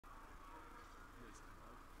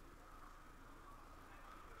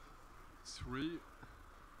3,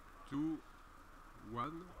 2,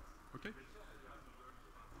 1. Okay.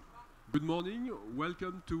 Good morning.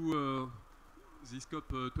 Welcome to this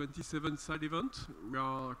COP27 side event. We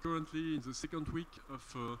are currently in the second week of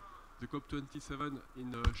the COP27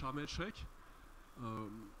 in Sharm el-Sheikh.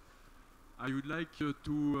 I would like to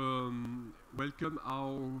welcome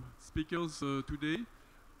our speakers today,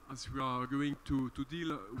 as we are going to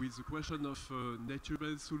deal with the question of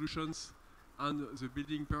nature-based solutions and the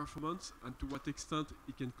building performance, and to what extent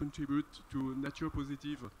it can contribute to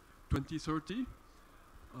nature-positive 2030.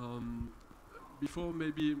 Before,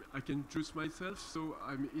 maybe I can introduce myself. So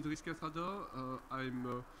I'm Idriss Katrada.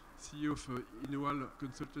 I'm CEO of Innoal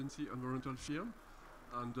Consultancy and Rental Firm,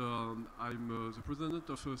 and I'm the president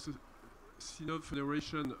of CNOV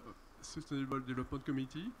Federation Sustainable Development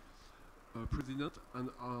Committee, president,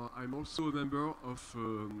 and I'm also a member of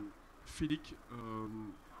FIDIC,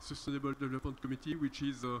 Sustainable Development Committee, which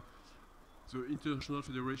is the International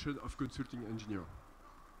Federation of Consulting Engineers.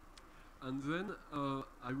 And then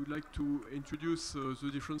I would like to introduce the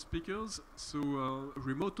different speakers. So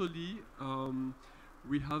remotely,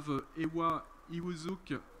 we have Ewa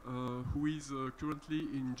Iwuzuk, who is currently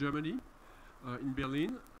in Germany, in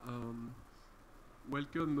Berlin.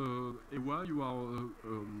 Welcome, Ewa. You are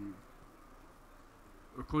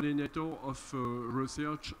a coordinator of a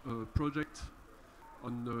research project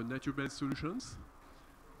on nature-based solutions.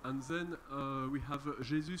 And then we have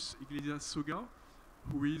Jesus Iglesias Soga,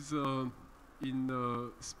 who is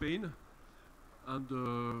in Spain and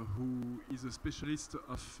who is a specialist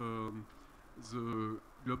of the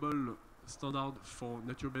global standard for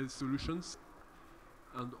nature-based solutions,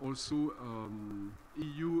 and also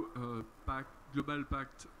EU Global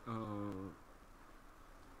Pact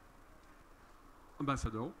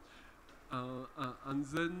ambassador. And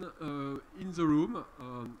then in the room,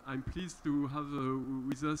 I'm pleased to have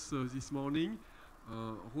with us this morning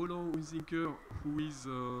Roland Unzinker, who is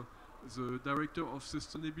the Director of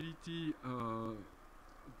Sustainability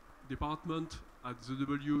Department at the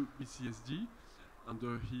WBCSD,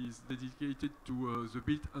 and he is dedicated to the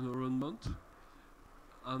built environment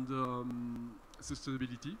and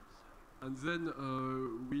sustainability. And then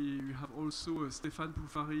we have also Stéphane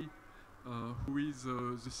Poufari, who is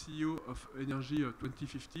the CEO of Energy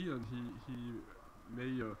 2050, and he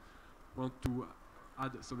may want to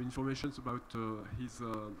add some information about his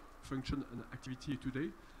function and activity today.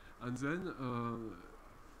 And then,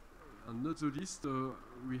 and not the least,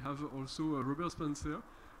 we have also Robert Spencer,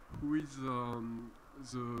 who is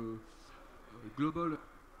the global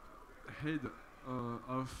head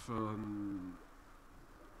of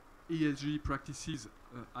ESG practices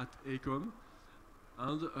at AECOM,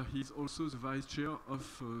 and he's also the vice chair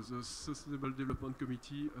of the Sustainable Development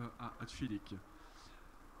Committee at FIDIC.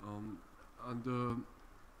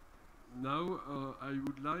 Now I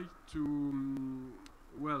would like to,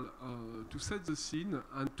 to set the scene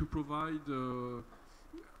and to provide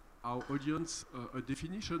our audience a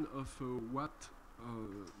definition of what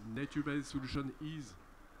nature-based solution is,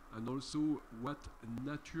 and also what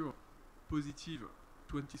nature-positive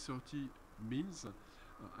 2030 means.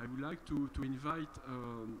 I would like to invite,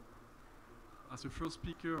 as a first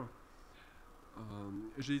speaker,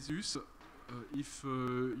 Jesus, if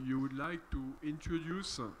you would like to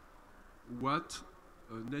introduce what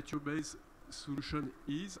a nature-based solution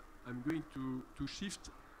is. I'm going to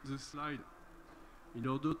shift the slide in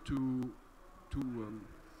order to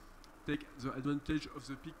take the advantage of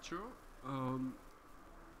the picture.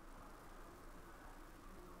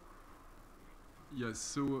 Yes,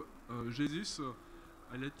 so Jesus,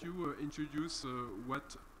 I'll let you introduce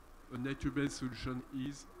what a nature-based solution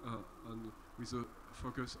is, and with a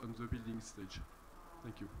focus on the building stage.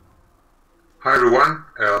 Thank you. Hi everyone,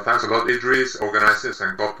 thanks a lot Idris, organizers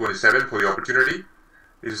and COP27 for the opportunity.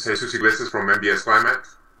 This is Jesus Iglesias from MBS Climate.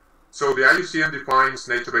 So the IUCN defines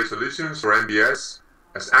nature-based solutions, or NBS,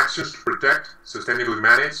 as actions to protect, sustainably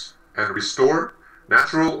manage and restore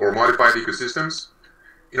natural or modified ecosystems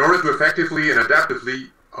in order to effectively and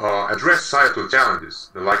adaptively address societal challenges,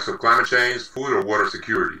 the likes of climate change, food or water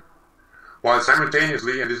security, while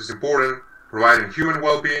simultaneously, and this is important, providing human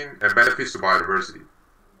well-being and benefits to biodiversity.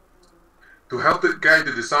 To help guide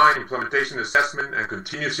the design, implementation, assessment, and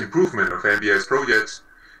continuous improvement of NBS projects,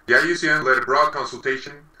 the IUCN led a broad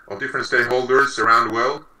consultation of different stakeholders around the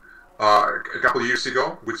world a couple of years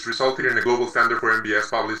ago, which resulted in a global standard for NBS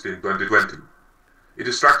published in 2020. It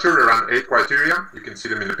is structured around 8 criteria. You can see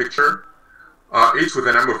them in the picture, each with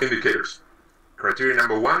a number of indicators. Criteria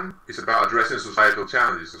number 1 is about addressing societal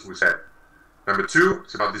challenges, as we said. Number 2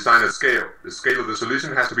 is about design at scale. The scale of the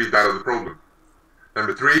solution has to be that of the problem.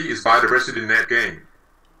 Number 3 is biodiversity net gain.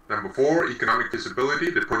 Number 4, economic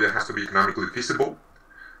feasibility. The project has to be economically feasible.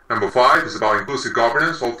 Number 5 is about inclusive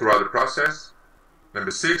governance all throughout the process.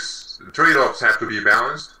 Number 6, the trade-offs have to be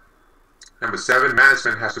balanced. Number 7,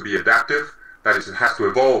 management has to be adaptive. That is, it has to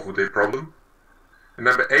evolve with the problem. And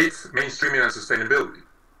number 8, mainstreaming and sustainability.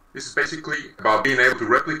 This is basically about being able to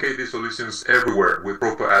replicate these solutions everywhere with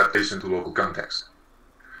proper adaptation to local context.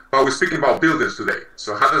 But we're speaking about buildings today.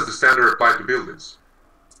 So how does the standard apply to buildings?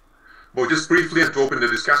 Well, just briefly, and to open the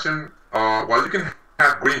discussion, while you can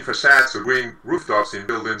have green facades or green rooftops in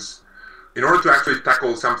buildings, in order to actually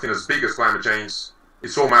tackle something as big as climate change,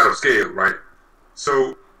 it's all matter of scale, right?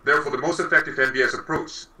 So therefore, the most effective NBS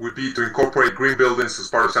approach would be to incorporate green buildings as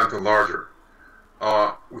part of something larger.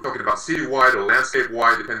 We're talking about city-wide or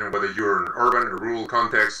landscape-wide, depending on whether you're in an urban or rural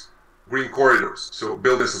context, green corridors. So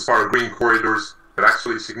buildings as part of green corridors that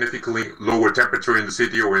actually significantly lower temperature in the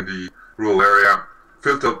city or in the rural area,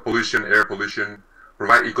 filter pollution, air pollution,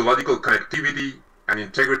 provide ecological connectivity and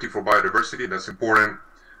integrity for biodiversity, that's important,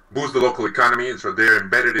 boost the local economy, so they're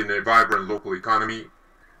embedded in a vibrant local economy,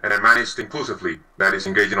 and are managed inclusively, that is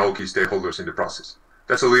engaging all key stakeholders in the process.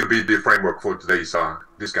 That's a little bit the framework for today's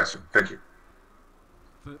discussion. Thank you.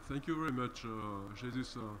 Thank you very much,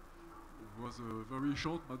 Jesus. It was very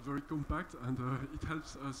short but very compact, and it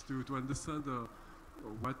helps us to understand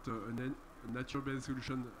what a nature-based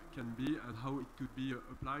solution can be and how it could be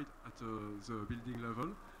applied at the building level.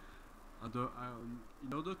 And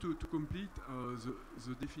in order to complete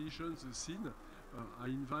the definition, the scene, I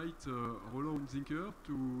invite Roland Zinker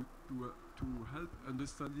to help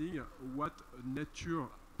understanding what nature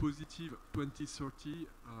positive 2030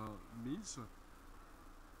 means.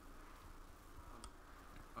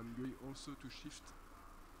 I'm going also to shift.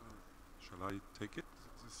 Shall I take it?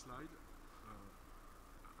 The slide.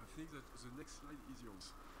 I think that the next slide is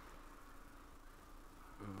yours.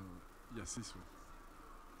 Yes, this one.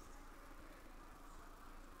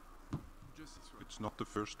 Just this one. It's not the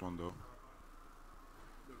first one, though.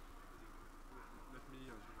 No. Let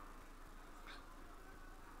me.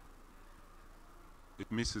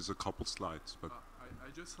 It misses a couple slides, but I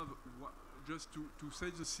just have just to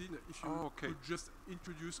set the scene. If you could just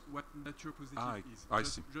introduce what nature positive is. I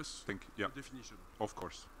see. Just thank you. Yeah. The definition. Of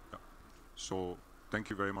course. Yeah. So thank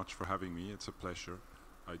you very much for having me. It's a pleasure.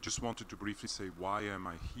 I just wanted to briefly say why am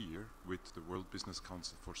I here with the World Business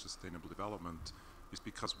Council for Sustainable Development is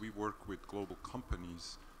because we work with global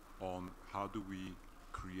companies on how do we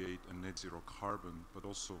create a net zero carbon but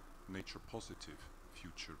also nature positive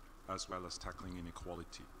future as well as tackling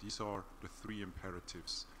inequality. These are the 3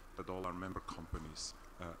 imperatives that all our member companies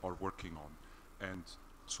are working on. And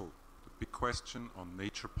so the big question on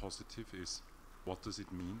nature positive is what does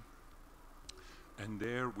it mean? And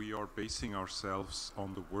there we are basing ourselves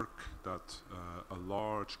on the work that a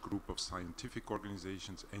large group of scientific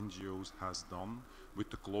organizations, NGOs, has done with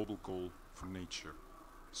the global goal for nature.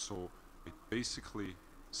 So it basically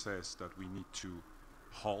says that we need to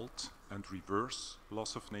halt and reverse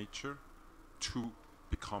loss of nature to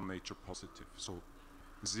become nature positive. So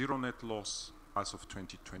 0 net loss as of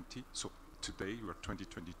 2020. So today we're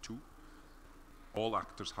 2022. All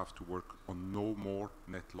actors have to work on no more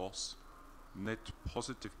net loss, net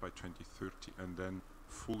positive by 2030, and then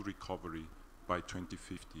full recovery by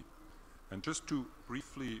 2050. And just to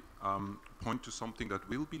briefly point to something that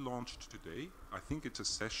will be launched today, I think it's a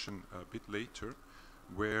session a bit later,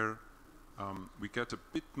 where we get a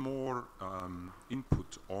bit more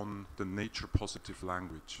input on the nature positive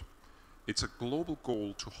language. It's a global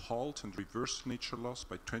goal to halt and reverse nature loss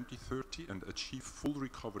by 2030 and achieve full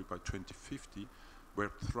recovery by 2050,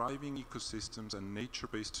 where thriving ecosystems and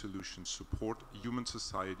nature-based solutions support human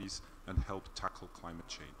societies and help tackle climate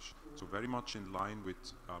change. So very much in line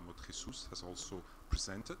with what Jesus has also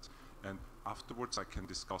presented. And afterwards I can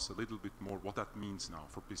discuss a little bit more what that means now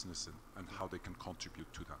for business and how they can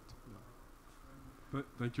contribute to that. Yeah.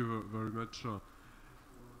 Thank you very much,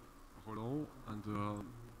 Roland. And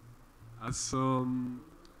as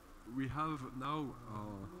we have now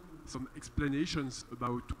some explanations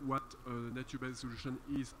about what a nature-based solution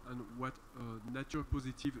is and what nature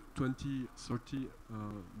positive 2030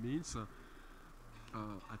 means,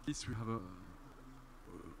 at least we have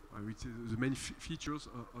I would say the main features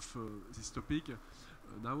of this topic.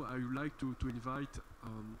 Now I would like to invite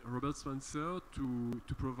Robert Spencer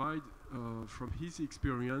to provide from his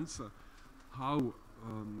experience how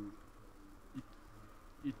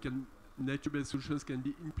nature-based solutions can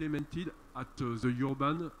be implemented at the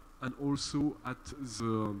urban and also at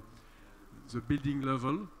the building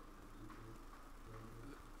level.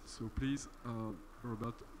 So please,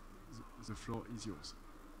 Robert, the floor is yours.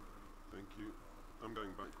 Thank you. I'm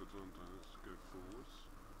going backwards, aren't I? Let's go forwards.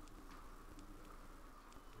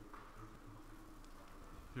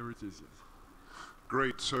 here it is. Yes.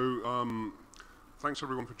 Great. So thanks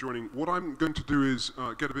everyone for joining. What I'm going to do is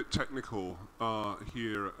get a bit technical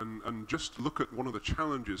here and just look at one of the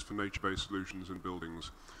challenges for nature-based solutions in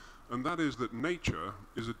buildings. And that is that nature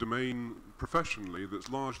is a domain professionally that's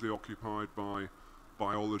largely occupied by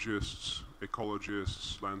biologists,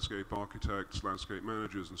 ecologists, landscape architects, landscape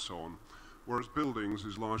managers, and so on. Whereas buildings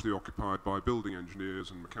is largely occupied by building engineers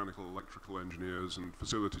and mechanical, electrical engineers and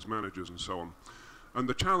facilities managers and so on. And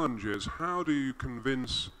the challenge is, how do you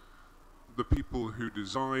convince the people who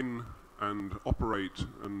design and operate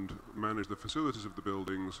and manage the facilities of the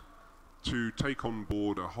buildings to take on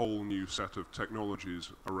board a whole new set of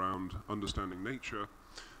technologies around understanding nature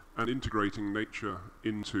and integrating nature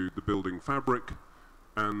into the building fabric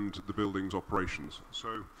and the building's operations.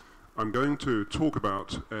 So I'm going to talk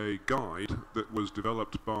about a guide that was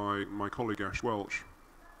developed by my colleague Ash Welch,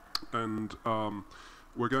 and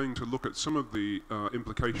we're going to look at some of the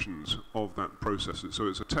implications of that process. So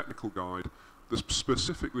it's a technical guide that's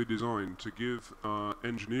specifically designed to give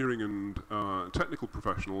engineering and technical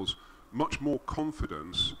professionals much more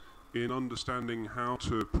confidence in understanding how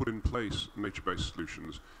to put in place nature-based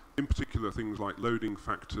solutions, in particular things like loading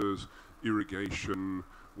factors, irrigation,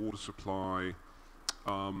 water supply,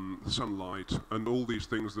 sunlight, and all these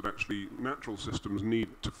things that actually natural systems need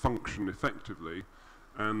to function effectively,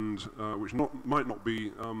 and which might not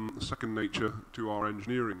be second nature to our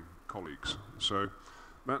engineering colleagues. So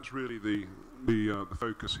that's really the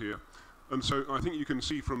focus here. And so I think you can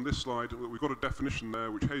see from this slide that we've got a definition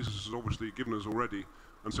there, which Jesus has obviously given us already.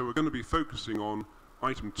 And so we're going to be focusing on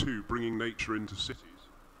item 2, bringing nature into cities.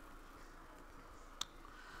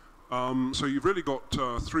 So you've really got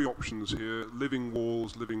 3 options here: living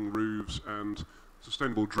walls, living roofs, and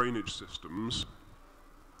sustainable drainage systems.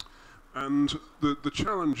 And the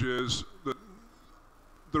challenge is that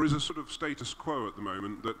there is a sort of status quo at the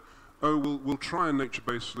moment that, oh, we'll try a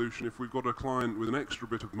nature-based solution if we've got a client with an extra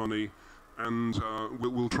bit of money, and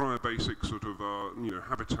we'll try a basic sort of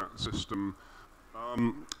habitat system.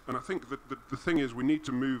 And I think that the thing is, we need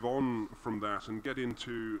to move on from that and get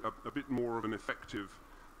into a bit more of an effective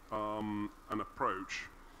an approach.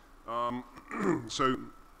 So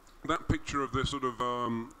that picture of this sort of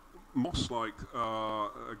moss-like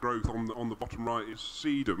growth on the bottom right is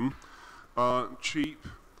sedum, cheap,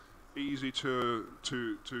 easy to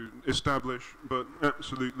establish, but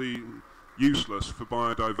absolutely useless for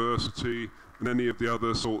biodiversity and any of the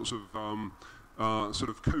other sorts of sort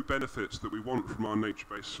of co-benefits that we want from our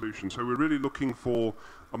nature-based solution. So we're really looking for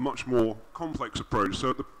a much more complex approach.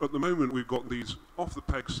 So at the moment we've got these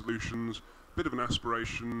off-the-peg solutions, bit of an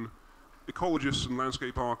aspiration. Ecologists and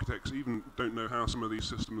landscape architects even don't know how some of these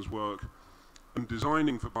systems work. And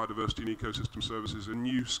designing for biodiversity and ecosystem services is a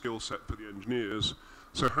new skill set for the engineers.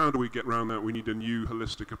 So how do we get around that? We need a new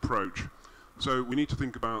holistic approach. So we need to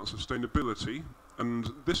think about sustainability, and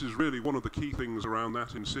this is really one of the key things around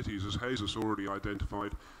that in cities, as Jesus already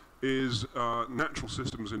identified, is natural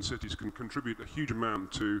systems in cities can contribute a huge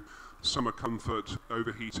amount to summer comfort,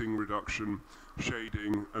 overheating reduction,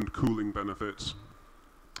 shading, and cooling benefits.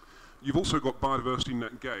 You've also got biodiversity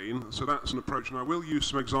net gain, so that's an approach, and I will use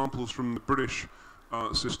some examples from the British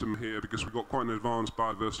system here because we've got quite an advanced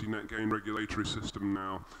biodiversity net gain regulatory system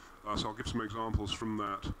now, so I'll give some examples from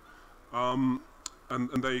that.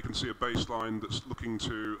 And there you can see a baseline that's looking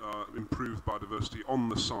to improve biodiversity on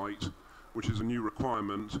the site, which is a new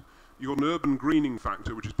requirement. You've got an urban greening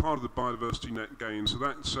factor, which is part of the biodiversity net gain, so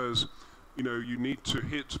that says, you know, you need to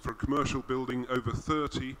hit for a commercial building over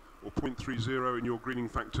 30 or 0.30 in your greening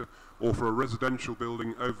factor, or for a residential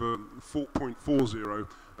building over 4.40,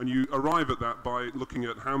 and you arrive at that by looking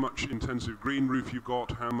at how much intensive green roof you've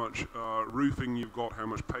got, how much roofing you've got, how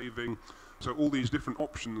much paving, so all these different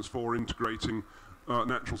options for integrating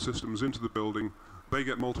natural systems into the building, they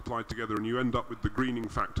get multiplied together and you end up with the greening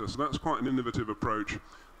factor. So that's quite an innovative approach.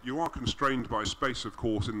 You are constrained by space, of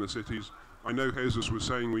course, in the cities. I know Jesus was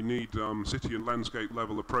saying we need city and landscape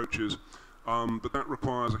level approaches, but that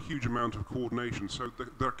requires a huge amount of coordination. So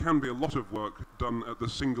there can be a lot of work done at the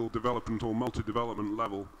single development or multi-development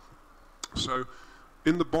level. So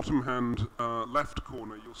in the bottom hand left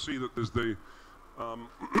corner, you'll see that there's the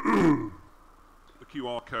the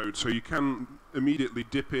QR code, so you can immediately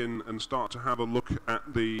dip in and start to have a look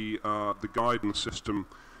at the guidance system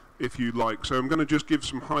if you like. So I'm going to just give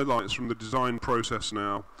some highlights from the design process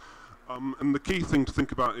now. And the key thing to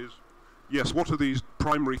think about is, yes, what are these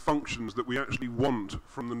primary functions that we actually want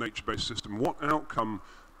from the nature-based system? What outcome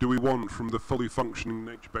do we want from the fully functioning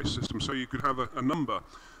nature-based system? So you could have a number.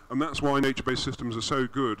 And that's why nature-based systems are so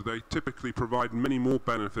good. They typically provide many more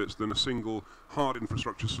benefits than a single hard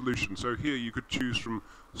infrastructure solution. So here you could choose from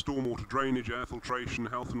stormwater drainage, air filtration,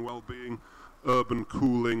 health and well-being, urban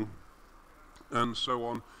cooling, and so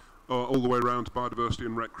on, all the way around to biodiversity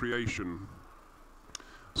and recreation.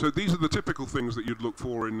 So these are the typical things that you'd look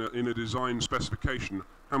for in a design specification.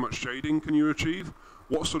 How much shading can you achieve?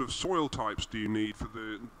 What sort of soil types do you need for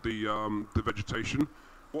the vegetation?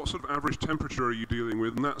 What sort of average temperature are you dealing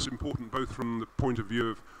with? And that's important both from the point of view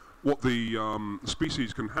of what the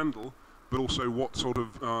species can handle, but also what sort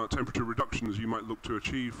of temperature reductions you might look to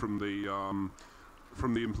achieve from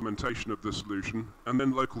the implementation of the solution. And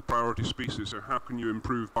then local priority species, so how can you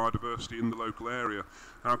improve biodiversity in the local area?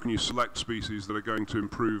 How can you select species that are going to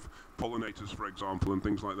improve pollinators, for example, and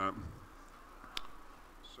things like that?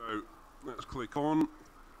 So let's click on.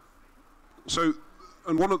 So,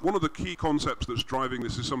 and one of the key concepts that's driving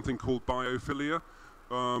this is something called biophilia.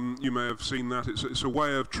 You may have seen that. It's a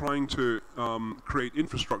way of trying to create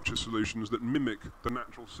infrastructure solutions that mimic the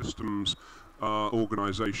natural systems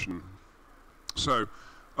organization. So,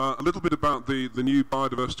 a little bit about the new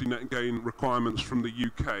biodiversity net gain requirements from the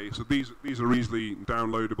UK. So these are easily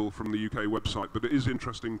downloadable from the UK website, but it is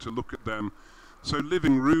interesting to look at them. So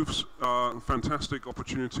living roofs, fantastic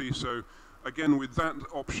opportunity. So again, with that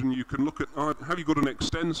option, you can look at, have you got an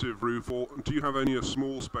extensive roof, or do you have only a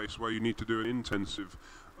small space where you need to do an intensive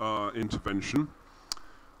intervention?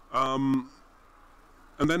 And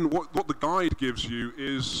then what the guide gives you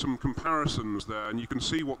is some comparisons there, and you can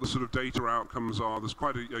see what the sort of data outcomes are. There's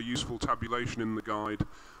quite a useful tabulation in the guide,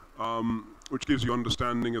 which gives you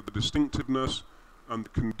understanding of the distinctiveness and the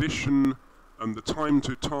condition and the time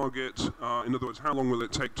to target. In other words, how long will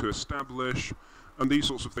it take to establish, and these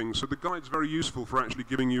sorts of things. So the guide's very useful for actually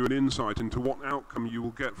giving you an insight into what outcome you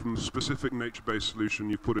will get from the specific nature-based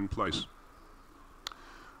solution you've put in place.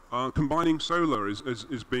 Combining solar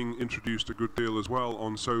is being introduced a good deal as well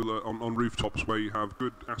on solar on rooftops where you have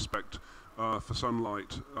good aspect for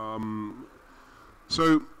sunlight.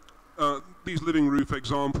 These living roof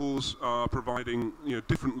examples are providing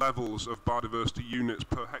different levels of biodiversity units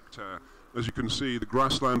per hectare. As you can see, the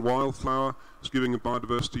grassland wildflower is giving a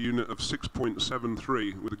biodiversity unit of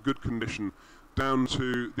 6.73 with a good condition, down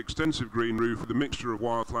to the extensive green roof with a mixture of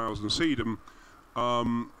wildflowers and sedum,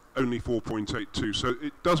 only 4.82. So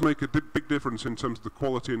it does make a big difference in terms of the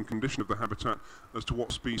quality and condition of the habitat as to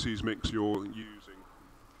what species mix you're using.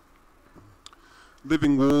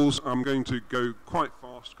 Living walls, I'm going to go quite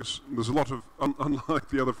fast because there's a lot of, unlike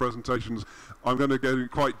the other presentations, I'm going to go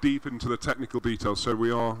quite deep into the technical details, so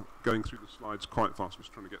we are going through the slides quite fast. I'm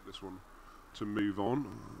just trying to get this one to move on.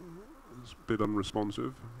 It's a bit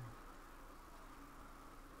unresponsive.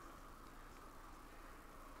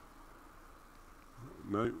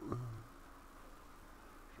 No. Sure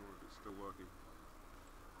if it's still working.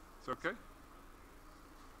 It's okay?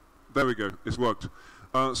 There we go, it's worked.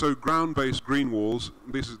 So ground-based green walls,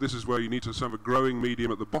 this is where you need to have a growing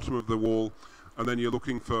medium at the bottom of the wall, and then you're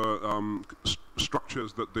looking for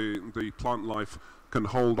structures that the plant life can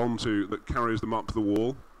hold onto that carries them up the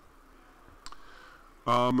wall.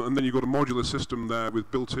 And then you've got a modular system there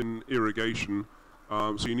with built-in irrigation.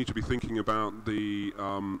 So you need to be thinking about the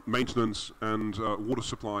maintenance and water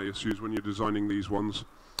supply issues when you're designing these ones.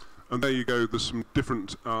 And there you go, there's some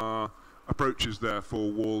different approaches there for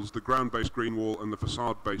walls, the ground-based green wall and the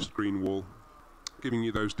facade-based green wall, giving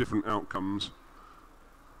you those different outcomes.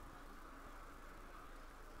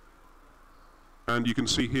 And you can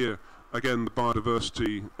see here, again, the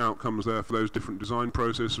biodiversity outcomes there for those different design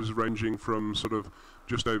processes, ranging from sort of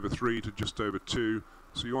just over 3 to just over 2.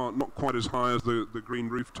 So you are not quite as high as the green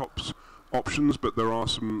rooftops options, but there are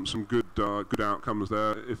some good outcomes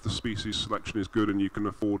there if the species selection is good and you can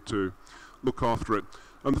afford to look after it.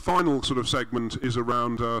 And the final sort of segment is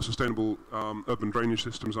around sustainable urban drainage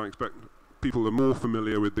systems. I expect people are more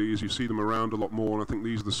familiar with these. You see them around a lot more, and I think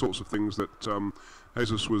these are the sorts of things that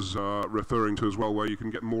Jesus was referring to as well, where you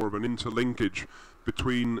can get more of an interlinkage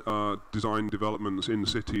between design developments in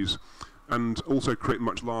cities, and also create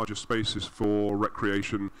much larger spaces for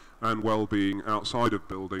recreation and well-being outside of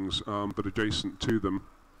buildings, but adjacent to them.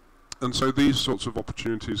 And so these sorts of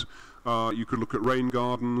opportunities, you could look at rain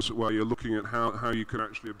gardens, where you're looking at how you can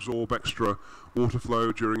actually absorb extra water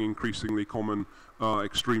flow during increasingly common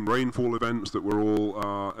extreme rainfall events that we're all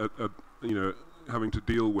having to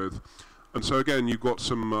deal with. And so again, you've got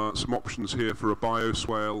some options here for a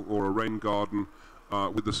bioswale or a rain garden,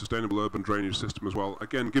 with the sustainable urban drainage system as well.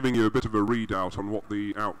 Again, giving you a bit of a readout on what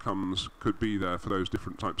the outcomes could be there for those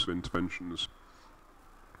different types of interventions.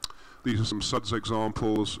 These are some SUDS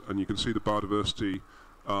examples, and you can see the biodiversity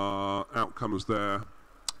outcomes there.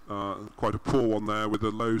 quite a poor one there with a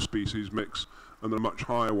low species mix, and then a much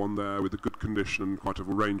higher one there with a good condition and quite a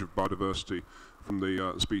range of biodiversity from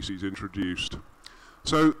the species introduced.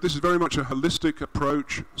 So this is very much a holistic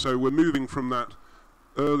approach, so we're moving from that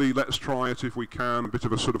early let's try it if we can, a bit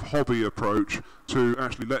of a sort of hobby approach, to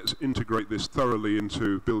actually let's integrate this thoroughly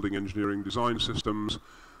into building engineering design systems.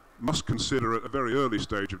 Must consider at a very early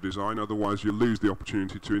stage of design, otherwise you lose the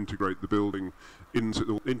opportunity to integrate the building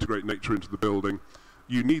integrate nature into the building.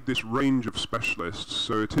 You need this range of specialists,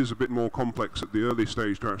 so it is a bit more complex at the early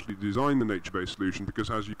stage to actually design the nature-based solution, because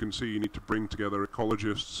as you can see you need to bring together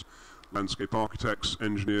ecologists, landscape architects,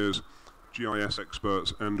 engineers, GIS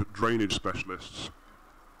experts and drainage specialists.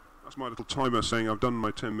 That's my little timer saying I've done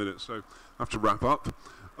my 10 minutes, so I have to wrap up.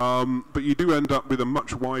 But you do end up with a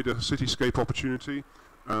much wider cityscape opportunity.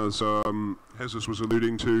 As Jesus was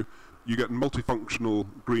alluding to, you get multifunctional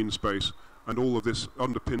green space, and all of this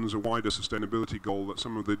underpins a wider sustainability goal that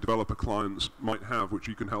some of the developer clients might have, which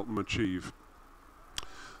you can help them achieve.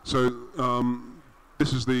 So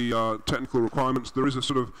this is the technical requirements. There is a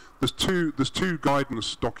sort of, there's two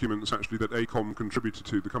guidance documents actually that ACOM contributed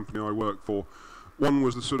to, the company I work for. One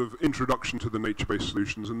was the sort of introduction to the nature-based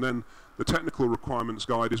solutions, and then the technical requirements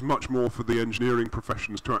guide is much more for the engineering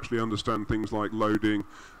professions to actually understand things like loading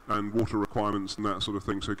and water requirements and that sort of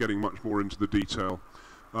thing, so getting much more into the detail.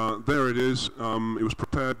 There it is. It was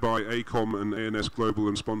prepared by ACOM and ANS Global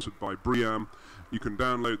and sponsored by BRIAM. You can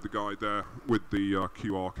download the guide there with the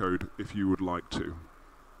QR code if you would like to.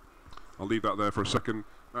 I'll leave that there for a second.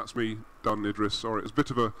 That's me done, Idris. Sorry, it's a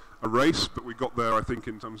bit of a race, but we got there, I think,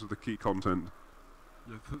 in terms of the key content.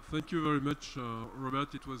 Yeah, thank you very much,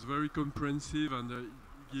 Robert. It was very comprehensive and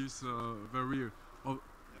gives a very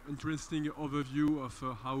interesting overview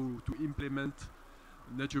of how to implement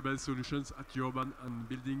nature-based solutions at urban and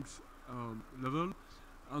buildings level.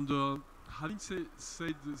 And having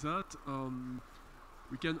said that,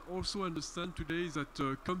 we can also understand today that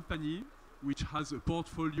a company which has a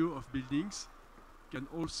portfolio of buildings can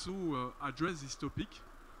also address this topic,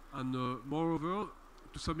 and moreover,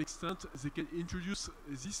 to some extent, they can introduce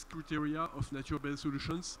this criteria of nature-based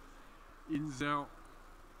solutions in their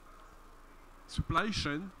supply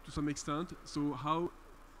chain to some extent. So how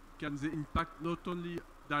can they impact not only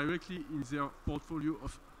directly in their portfolio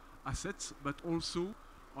of assets, but also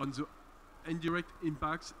on the indirect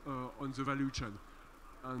impacts on the value chain.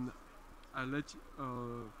 And I'll let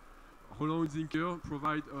Roland Zinker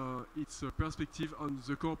provide its perspective on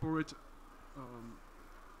the corporate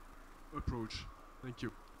approach. Thank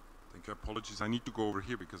you. Thank you. Apologies. I need to go over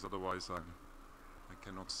here because otherwise I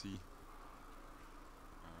cannot see.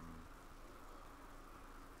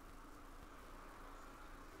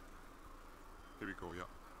 Here we go. Yeah.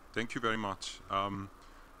 Thank you very much.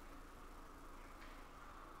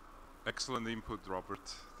 Excellent input,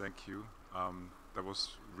 Robert. Thank you. That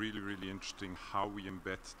was really, really interesting how we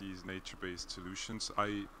embed these nature-based solutions.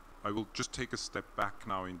 I will just take a step back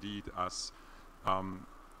now, indeed, as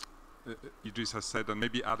Idris has said, and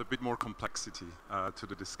maybe add a bit more complexity to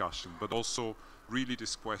the discussion, but also really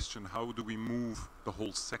this question, how do we move the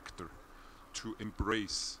whole sector to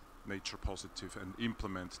embrace nature positive and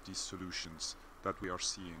implement these solutions that we are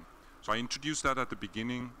seeing? So I introduced that at the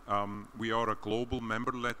beginning. We are a global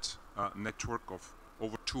member-led network of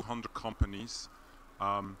over 200 companies.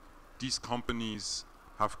 These companies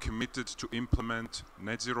have committed to implement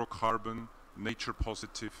net zero carbon, nature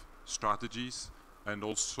positive strategies, and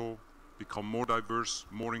also become more diverse,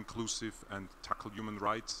 more inclusive, and tackle human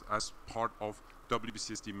rights as part of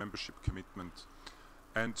WBCSD membership commitment.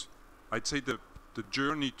 And I'd say the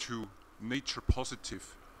journey to nature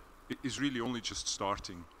positive is really only just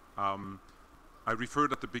starting. I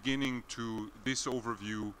referred at the beginning to this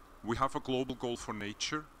overview. We have a global goal for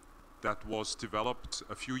nature that was developed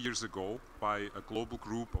a few years ago by a global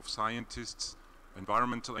group of scientists,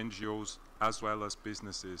 environmental NGOs, as well as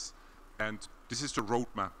businesses. And this is the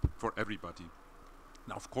roadmap for everybody.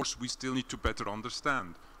 Now, of course, we still need to better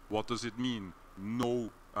understand what does it mean,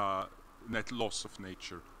 no net loss of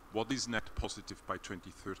nature, what is net positive by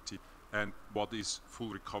 2030, and what is full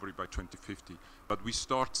recovery by 2050. But we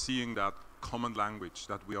start seeing that common language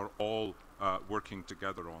that we are all working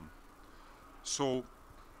together on. So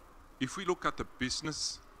if we look at the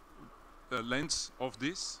business lens of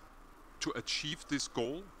this, to achieve this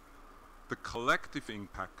goal, the collective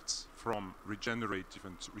impacts from regenerative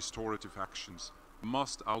and restorative actions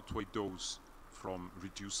must outweigh those from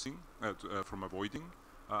reducing, from avoiding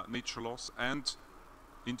nature loss, and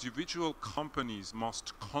individual companies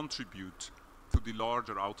must contribute to the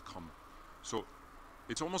larger outcome. So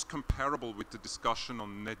it's almost comparable with the discussion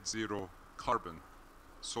on net zero carbon.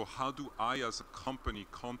 So how do I as a company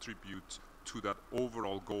contribute to that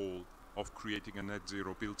overall goal of creating a net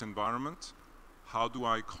zero built environment? How do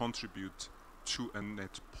I contribute to a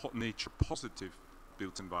nature positive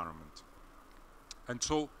built environment? And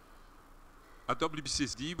so at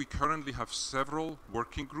WBCSD, we currently have several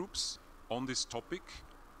working groups on this topic.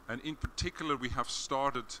 And in particular, we have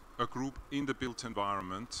started a group in the built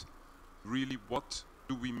environment. Really, what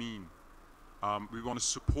do we mean? We want to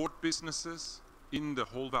support businesses in the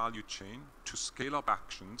whole value chain to scale up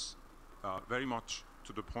actions, very much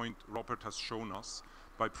to the point Robert has shown us,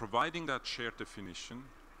 by providing that shared definition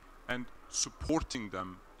and supporting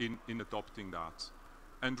them in adopting that.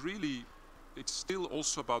 And really, it's still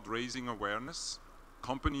also about raising awareness.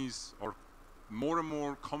 Companies are more and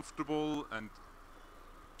more comfortable and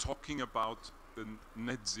talking about the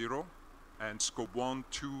net zero and scope 1,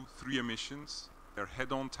 2, 3 emissions. They're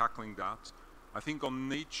head-on tackling that. I think on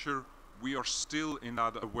nature, we are still in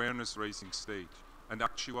that awareness raising stage. And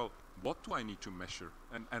actually, well, what do I need to measure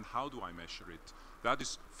and how do I measure it? That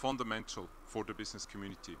is fundamental for the business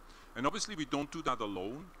community. And obviously, we don't do that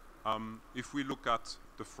alone. If we look at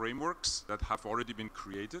the frameworks that have already been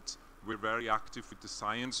created, we're very active with the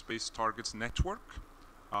Science Based Targets Network.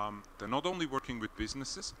 They're not only working with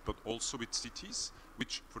businesses, but also with cities,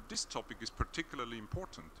 which for this topic is particularly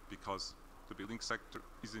important because the building sector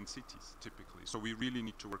is in cities typically. So we really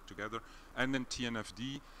need to work together. And then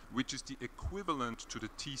TNFD, which is the equivalent to the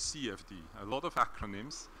TCFD. A lot of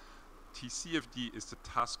acronyms. TCFD is the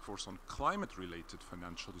Task Force on Climate-Related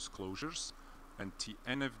Financial Disclosures, and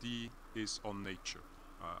TNFD is on nature,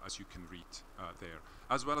 as you can read there,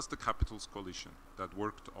 as well as the Capitals Coalition that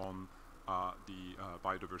worked on the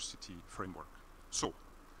biodiversity framework. So,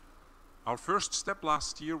 our first step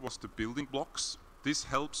last year was the building blocks. This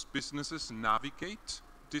helps businesses navigate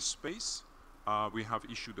this space. We have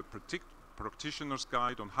issued a practitioner's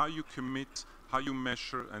guide on how you commit, how you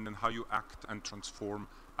measure, and then how you act and transform,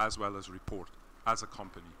 as well as report as a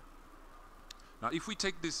company. Now, if we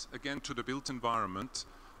take this again to the built environment,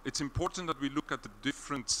 it's important that we look at the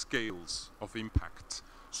different scales of impact.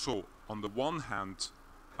 So, on the one hand,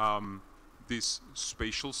 this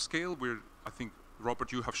spatial scale, where I think,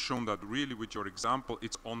 Robert, you have shown that really with your example,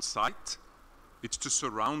 it's on site, it's the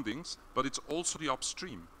surroundings, but it's also the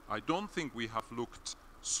upstream. I don't think we have looked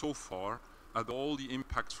so far at all the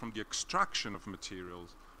impacts from the extraction of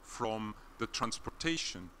materials, from the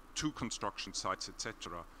transportation to construction sites,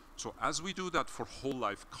 etc. So as we do that for whole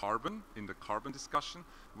life carbon, in the carbon discussion,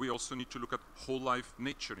 we also need to look at whole life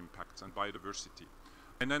nature impacts and biodiversity.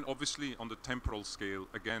 And then obviously on the temporal scale,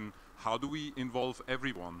 again, how do we involve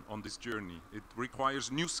everyone on this journey? It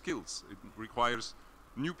requires new skills, it requires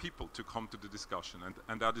new people to come to the discussion,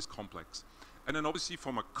 and that is complex. And then obviously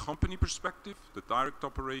from a company perspective, the direct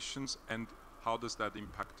operations, and how does that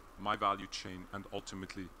impact my value chain and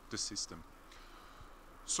ultimately the system.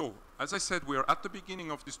 So, as I said, we are at the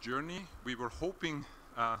beginning of this journey. We were hoping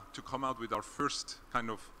to come out with our first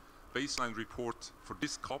kind of baseline report for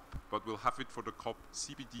this COP, but we'll have it for the COP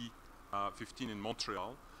CBD 15 in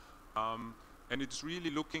Montreal. And it's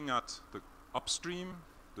really looking at the upstream,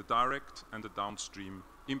 the direct and the downstream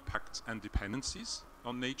impacts and dependencies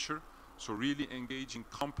on nature. So really engaging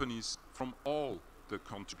companies from all the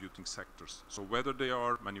contributing sectors. So whether they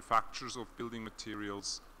are manufacturers of building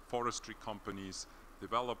materials, forestry companies,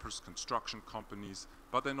 developers, construction companies,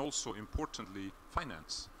 but then also importantly,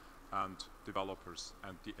 finance and developers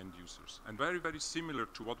and the end users. And very, very similar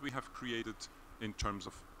to what we have created in terms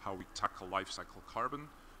of how we tackle life cycle carbon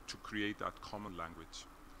to create that common language.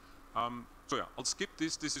 So yeah, I'll skip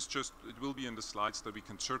this. This is just, it will be in the slides that we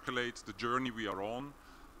can circulate the journey we are on.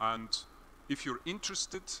 And if you're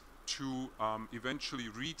interested to eventually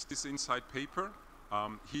read this inside paper,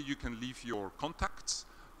 here you can leave your contacts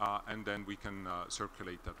and then we can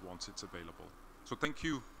circulate that once it's available. So thank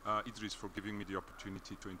you, Idris, for giving me the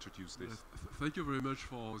opportunity to introduce this. Yes, thank you very much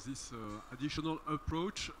for this additional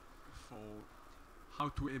approach for how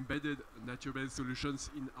to embed nature-based solutions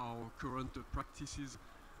in our current practices,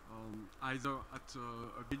 either at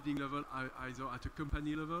a building level, either at a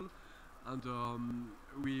company level. And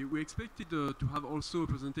we expected to have also a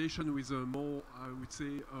presentation with a more, I would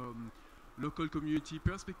say, local community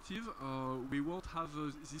perspective. We won't have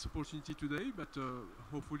this opportunity today, but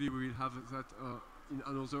hopefully we will have that in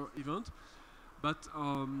another event. But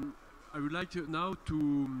I would like now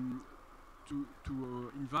to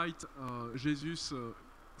invite Jesus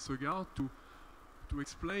Segard to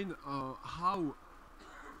explain how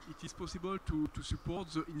it is possible to support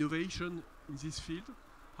the innovation in this field,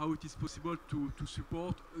 how it is possible to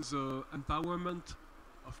support the empowerment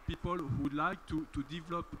of people who would like to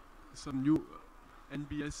develop some new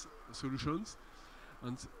NBS solutions.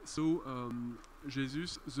 And so,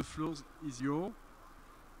 Jesus, the floor is yours.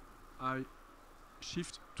 I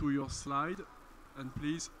shift to your slide, and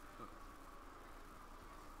please.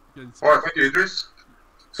 All right, thank you, Idris.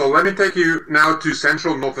 So let me take you now to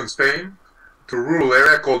central northern Spain, to a rural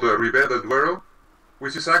area called Ribera del Duero,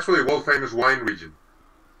 which is actually a world-famous wine region.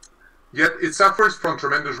 Yet it suffers from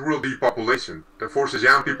tremendous rural depopulation that forces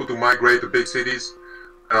young people to migrate to big cities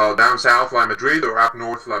down south like Madrid or up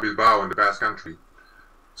north like Bilbao in the Basque Country.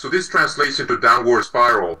 So this translates into a downward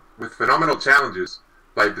spiral with phenomenal challenges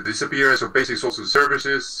like the disappearance of basic social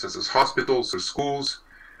services such as hospitals or schools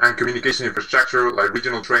and communication infrastructure like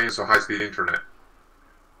regional trains or high-speed internet.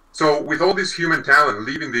 So with all this human talent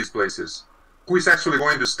leaving these places, who is actually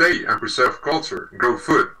going to stay and preserve culture, grow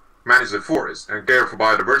food, manage the forest, and care for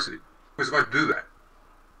biodiversity? Who's going to do that?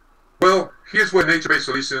 Well, here's where nature-based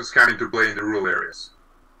solutions come into play in the rural areas.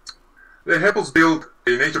 They help us build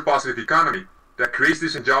a nature-positive economy that creates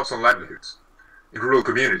decent jobs and livelihoods in rural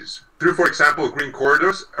communities through, for example, green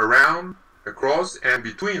corridors around, across, and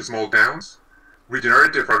between small towns,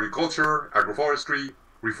 regenerative agriculture, agroforestry,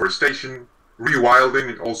 reforestation,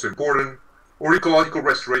 rewilding, also important, or ecological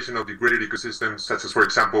restoration of degraded ecosystems, such as, for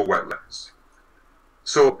example, wetlands.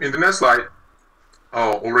 So in the next slide,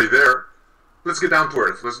 already there, let's get down to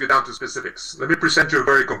earth, let's get down to specifics. Let me present you a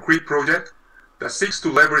very concrete project that seeks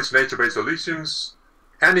to leverage nature-based solutions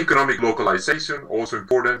and economic localization, also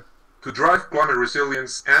important, to drive climate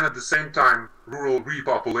resilience and at the same time rural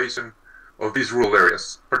repopulation of these rural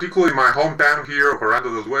areas, particularly my hometown here of Aranda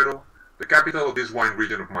del Duero, the capital of this wine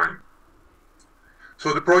region of mine.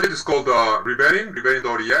 So the project is called Riberin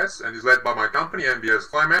d'Orillas, and is led by my company, NBS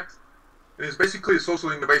Climate. And it's basically a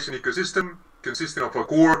social innovation ecosystem consisting of a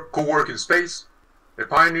co-working space, a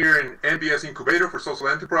pioneering NBS incubator for social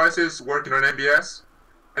enterprises working on NBS.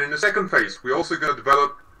 And in the second phase, we're also going to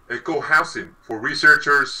develop a co-housing for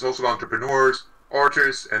researchers, social entrepreneurs,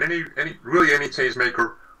 artists, and really any change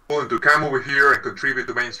maker willing to come over here and contribute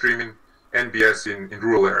to mainstreaming NBS in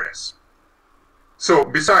rural areas. So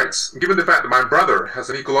besides, given the fact that my brother has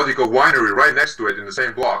an ecological winery right next to it in the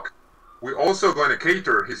same block, we're also going to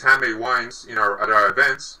cater his handmade wines at our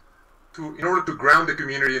events in order to ground the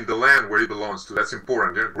community in the land where it belongs to. That's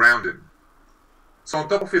important, grounding. So on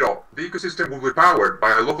top of it all, the ecosystem will be powered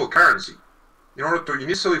by a local currency in order to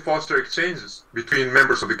initially foster exchanges between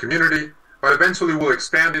members of the community, but eventually will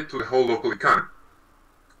expand it to the whole local economy.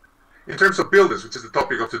 In terms of buildings, which is the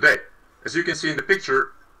topic of today, as you can see in the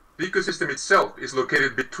picture, the ecosystem itself is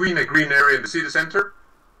located between a green area in the city center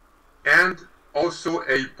and also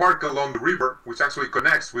a park along the river, which actually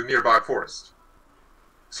connects with nearby forests.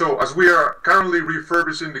 So as we are currently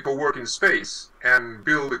refurbishing the co-working space and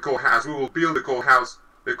build the co-house, we will build the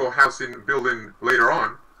co-housing building later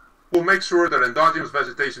on, we'll make sure that endogenous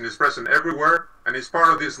vegetation is present everywhere and is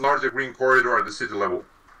part of this larger green corridor at the city level.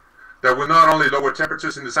 That will not only lower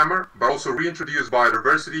temperatures in the summer, but also reintroduce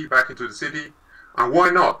biodiversity back into the city, and why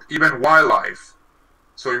not, even wildlife.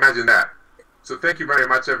 So imagine that. So thank you very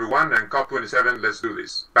much, everyone, and COP27, let's do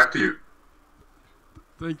this. Back to you.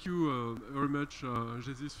 Thank you very much,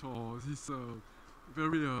 Jesus, for this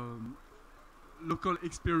very local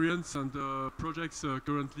experience and projects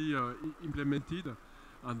currently implemented,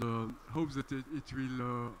 and hope that it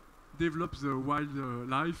will develop the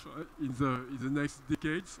wildlife in the next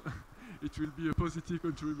decades. It will be a positive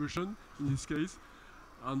contribution in this case.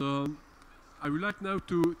 And I would like now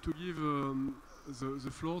to give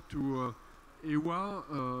the floor to Ewa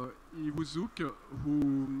Iwuzuk,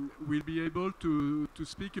 who will be able to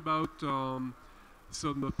speak about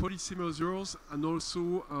some policy measures and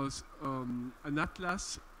also an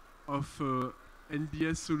atlas of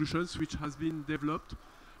NBS solutions which has been developed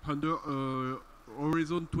under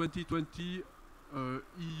Horizon 2020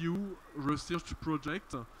 EU research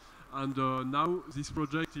project. And now this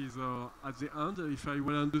project is at the end, if I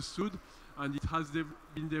well understood, and it has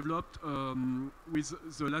been developed with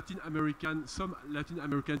the some Latin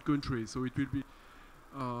American countries. So it will be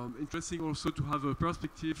interesting also to have a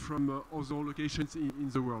perspective from other locations in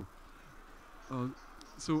the world.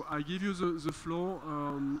 So I give you the floor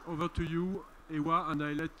over to you, Ewa, and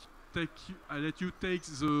I let you take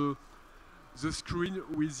the screen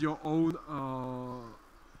with your own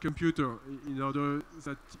computer in order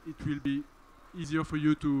that it will be easier for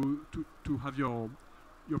you to have your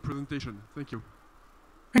presentation. Thank you.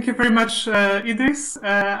 Thank you very much, Idris.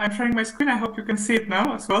 I'm sharing my screen. I hope you can see it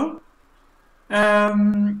now as well.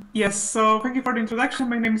 Yes, so thank you for the introduction.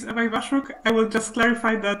 My name is Ewa Iwaszuk. I will just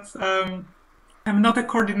clarify that I'm not a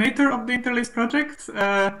coordinator of the Interlace project,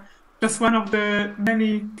 just one of the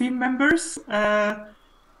many team members.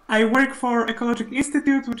 I work for Ecologic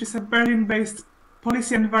Institute, which is a Berlin-based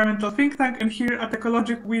policy and environmental think tank, and here at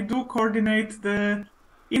Ecologic we do coordinate the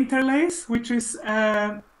Interlace, which is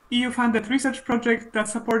a EU-funded research project that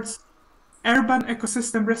supports urban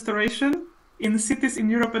ecosystem restoration in cities in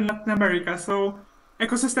Europe and Latin America. So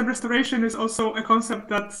ecosystem restoration is also a concept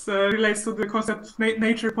that relates to the concept of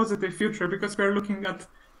nature positive future, because we are looking at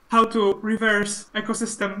how to reverse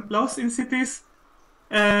ecosystem loss in cities,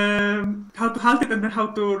 how to halt it, and then how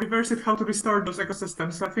to reverse it, how to restore those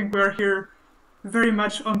ecosystems. So I think we are here very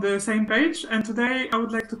much on the same page. And today I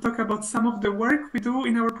would like to talk about some of the work we do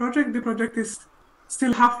in our project. The project is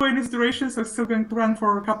still halfway in its duration, so it's still going to run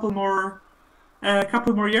for a couple more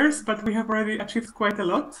years, but we have already achieved quite a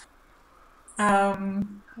lot.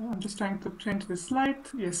 I'm just trying to change the slide.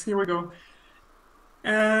 Yes, here we go.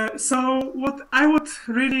 So what I would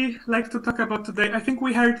really like to talk about today, I think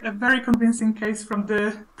we heard a very convincing case from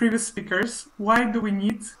the previous speakers. Why do we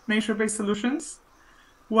need nature-based solutions?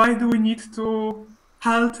 Why do we need to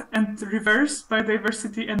halt and reverse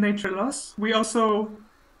biodiversity and nature loss? We also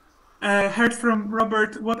heard from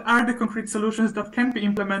Robert what are the concrete solutions that can be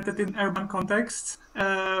implemented in urban contexts.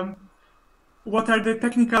 What are the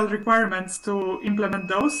technical requirements to implement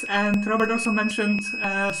those? And Robert also mentioned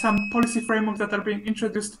some policy frameworks that are being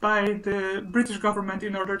introduced by the British government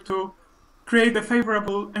in order to create a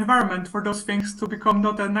favorable environment for those things to become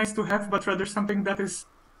not a nice to have, but rather something that is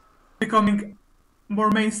becoming more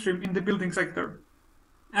mainstream in the building sector.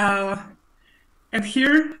 And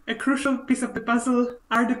here, a crucial piece of the puzzle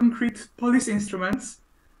are the concrete policy instruments.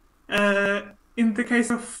 In the case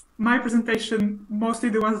of my presentation, mostly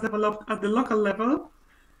the ones developed at the local level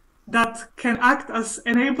that can act as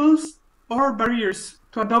enablers or barriers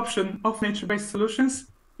to adoption of nature-based solutions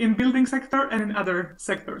in building sector and in other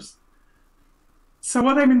sectors. So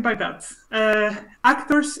what I mean by that?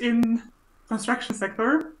 Actors in construction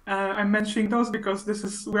sector, I'm mentioning those because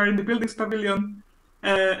we're in the buildings pavilion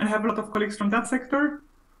and have a lot of colleagues from that sector,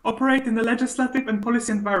 operate in the legislative and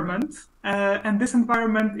policy environment. And this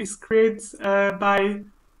environment is created by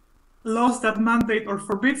laws that mandate or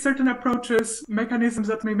forbid certain approaches, mechanisms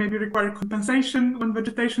that may maybe require compensation when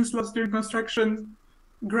vegetation is lost during construction,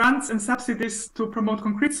 grants and subsidies to promote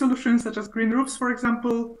concrete solutions such as green roofs, for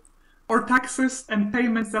example, or taxes and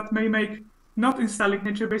payments that may make not installing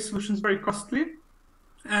nature-based solutions very costly.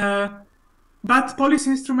 But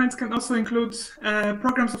policy instruments can also include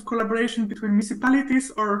programs of collaboration between municipalities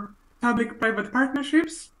or public-private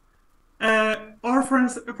partnerships, or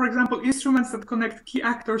for example, instruments that connect key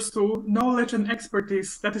actors to knowledge and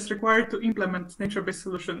expertise that is required to implement nature-based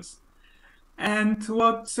solutions. And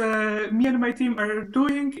what me and my team are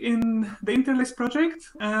doing in the Interlace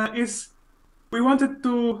project is we wanted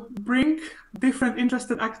to bring different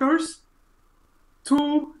interested actors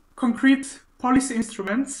to concrete policy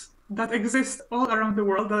instruments that exist all around the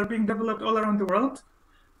world, that are being developed all around the world,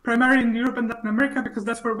 primarily in Europe and Latin America, because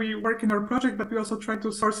that's where we work in our project, but we also try to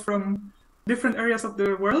source from different areas of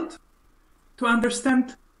the world to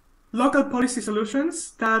understand local policy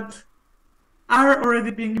solutions that are already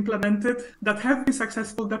being implemented, that have been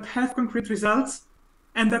successful, that have concrete results,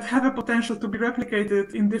 and that have a potential to be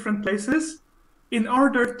replicated in different places in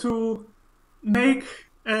order to make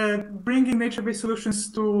bringing nature-based solutions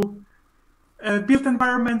to built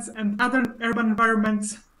environments and other urban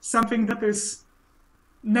environments something that is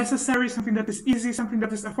necessary, something that is easy, something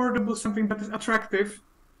that is affordable, something that is attractive,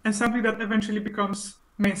 and something that eventually becomes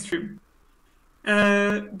mainstream.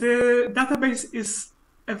 The database is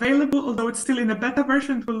available, although it's still in a beta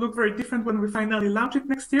version. It will look very different when we finally launch it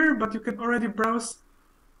next year, but you can already browse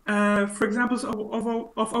for examples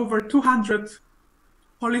of over 200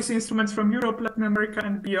 policy instruments from Europe, Latin America,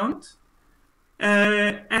 and beyond.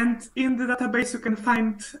 And in the database, you can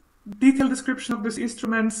find detailed description of these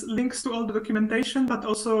instruments, links to all the documentation, but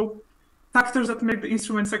also factors that make the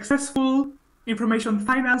instrument successful, information on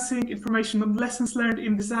financing, information on lessons learned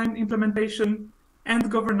in design, implementation, and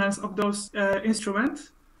governance of those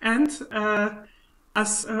instruments. And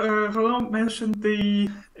as Roland mentioned, the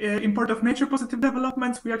import of nature-positive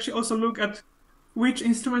developments, we actually also look at which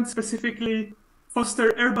instruments specifically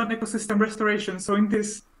foster urban ecosystem restoration. So in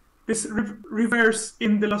this reverse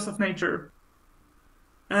in the loss of nature.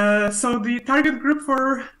 So the target group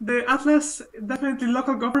for the Atlas, definitely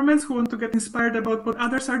local governments who want to get inspired about what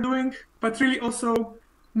others are doing, but really also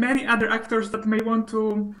many other actors that may want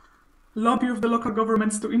to lobby with the local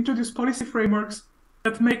governments to introduce policy frameworks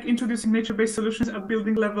that make introducing nature-based solutions at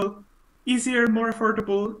building level easier, more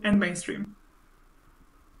affordable, and mainstream.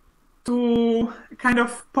 To kind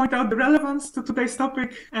of point out the relevance to today's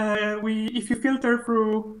topic, if you filter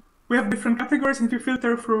through, we have different categories, and if you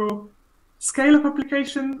filter through scale of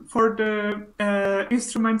application for the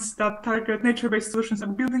instruments that target nature-based solutions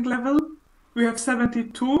at building level. We have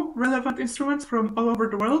 72 relevant instruments from all over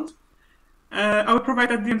the world. I will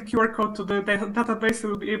provide at the end QR code to the database, so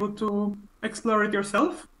you'll be able to explore it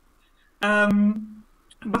yourself.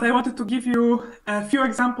 But I wanted to give you a few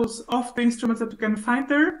examples of the instruments that you can find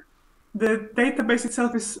there. The database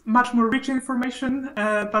itself is much more rich information,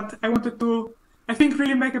 but I wanted to, I think,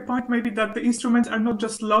 really make a point maybe that the instruments are not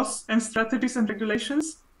just laws and strategies and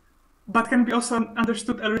regulations, but can be also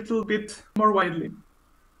understood a little bit more widely.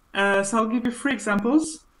 So I'll give you 3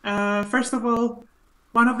 examples. First of all,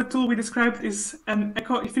 one of the tools we described is an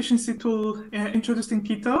eco-efficiency tool introduced in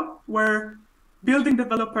Quito, where building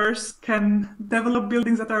developers can develop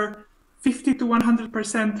buildings that are 50 to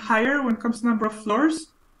 100% higher when it comes to number of floors,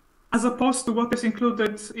 as opposed to what is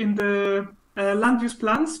included in the land use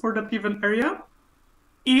plans for that given area,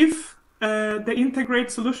 if they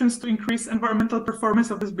integrate solutions to increase environmental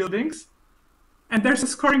performance of these buildings. And there's a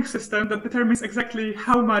scoring system that determines exactly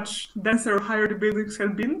how much denser or higher the buildings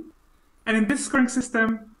have been. And in this scoring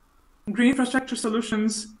system, green infrastructure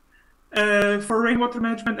solutions for rainwater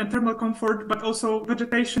management and thermal comfort, but also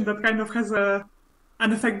vegetation that kind of has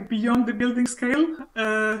an effect beyond the building scale,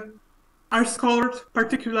 are scored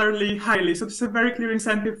particularly highly. So this is a very clear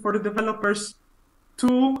incentive for the developers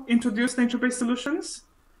to introduce nature-based solutions.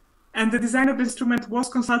 And the design of the instrument was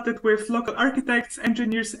consulted with local architects,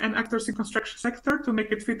 engineers, and actors in construction sector to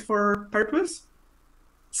make it fit for purpose.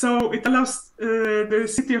 So it allows the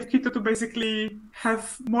city of Quito to basically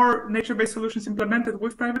have more nature-based solutions implemented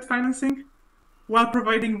with private financing, while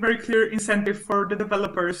providing very clear incentive for the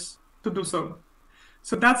developers to do so.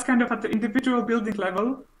 So that's kind of at the individual building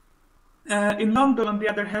level. In London, on the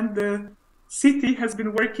other hand, the city has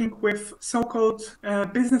been working with so-called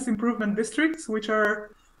business improvement districts, which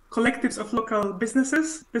are collectives of local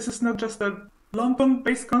businesses. This is not just a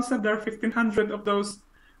London-based concept. There are 1,500 of those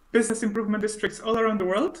business improvement districts all around the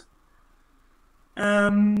world.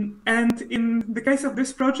 And in the case of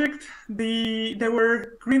this project, there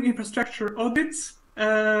were green infrastructure audits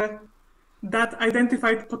that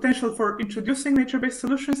identified potential for introducing nature-based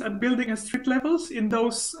solutions at building and street levels in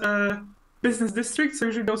those business districts. So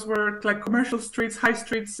usually those were like commercial streets, high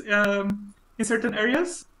streets in certain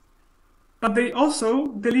areas. But they also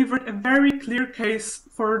delivered a very clear case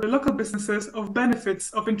for the local businesses of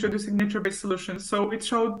benefits of introducing nature-based solutions. So it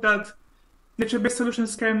showed that nature-based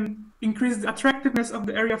solutions can increase the attractiveness of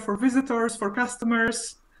the area for visitors, for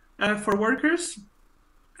customers, for workers,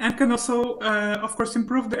 and can also, of course,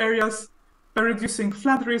 improve the areas by reducing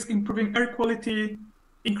flood risk, improving air quality,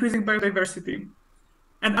 increasing biodiversity.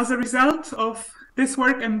 And as a result of this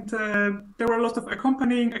work, and there were a lot of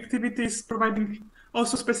accompanying activities providing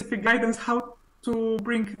also specific guidance how to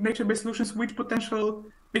bring nature-based solutions, which potential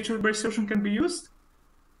nature-based solution can be used.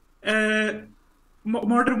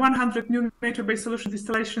 More than 100 new nature-based solutions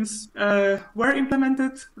installations were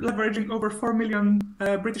implemented, leveraging over 4 million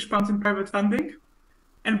British pounds in private funding.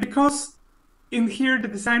 And because in here the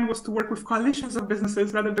design was to work with coalitions of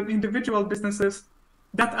businesses rather than individual businesses,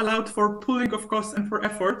 that allowed for pooling of costs and for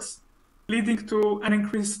efforts, leading to an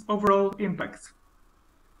increased overall impact.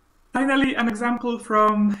 Finally, an example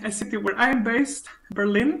from a city where I am based,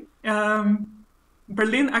 Berlin.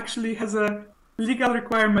 Berlin actually has a legal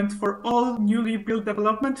requirement for all newly built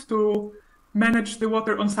development to manage the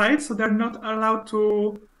water on site. So they're not allowed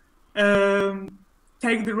to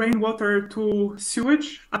take the rainwater to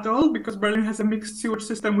sewage at all, because Berlin has a mixed sewage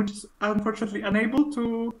system, which is unfortunately unable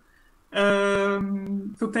to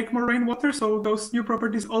take more rainwater. So those new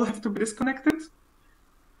properties all have to be disconnected.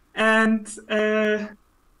 And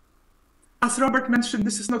as Robert mentioned,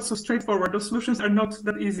 this is not so straightforward. Those solutions are not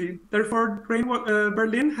that easy. Therefore,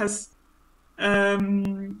 Berlin has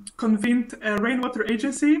convened a rainwater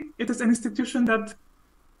agency. It is an institution that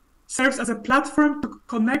serves as a platform to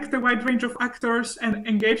connect a wide range of actors and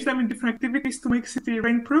engage them in different activities to make city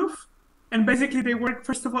rainproof. And basically, they work,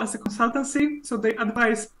 first of all, as a consultancy. So they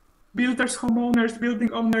advise builders, homeowners,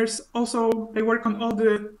 building owners. Also, they work on all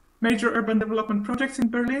the major urban development projects in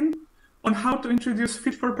Berlin on how to introduce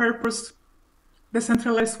fit-for-purpose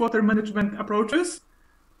decentralized water management approaches.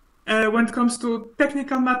 When it comes to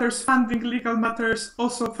technical matters, funding, legal matters,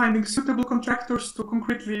 also finding suitable contractors to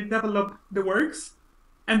concretely develop the works.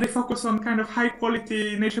 And they focus on kind of high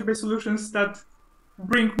quality nature-based solutions that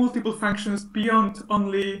bring multiple functions beyond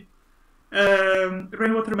only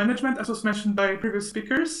rainwater management, as was mentioned by previous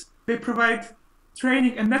speakers. They provide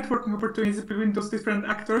training and networking opportunities between those different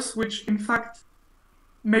actors, which in fact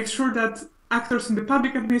makes sure that actors in the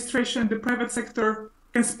public administration, the private sector,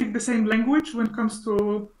 can speak the same language when it comes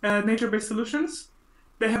to nature-based solutions.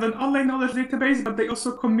 they have an online knowledge database, but they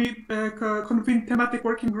also convene thematic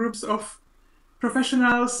working groups of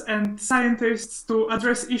professionals and scientists to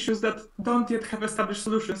address issues that don't yet have established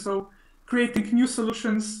solutions. So creating new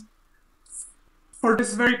solutions for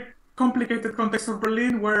this very complicated context of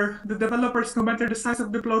Berlin, where the developers, no matter the size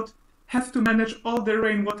of the plot, have to manage all the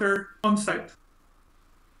rainwater on site.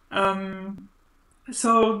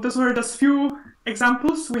 So those were just few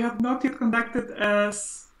examples. We have not yet conducted a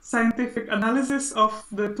scientific analysis of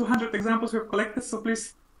the 200 examples we've collected, so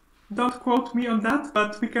please don't quote me on that,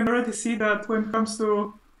 but we can already see that when it comes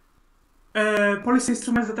to policy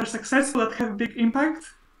instruments that are successful, that have big impact,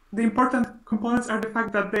 the important components are the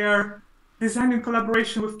fact that they are designed in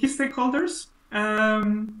collaboration with key stakeholders.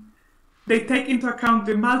 They take into account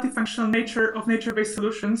the multifunctional nature of nature-based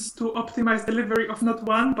solutions to optimize delivery of not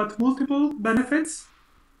one, but multiple benefits.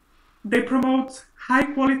 They promote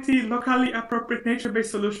high-quality, locally appropriate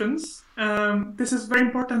nature-based solutions. This is very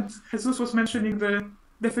important. Jesus was mentioning the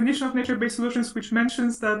definition of nature-based solutions, which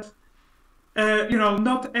mentions that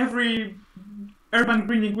not every urban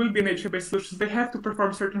greening will be nature-based solutions. They have to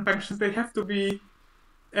perform certain functions. They have to be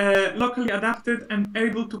locally adapted and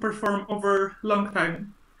able to perform over long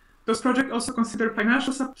time. Those projects also consider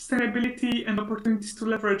financial sustainability and opportunities to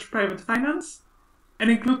leverage private finance and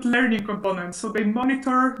include learning components. So they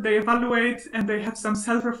monitor, they evaluate, and they have some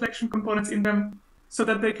self-reflection components in them so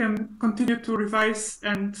that they can continue to revise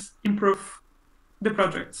and improve the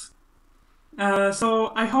projects.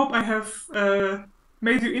 So I hope I have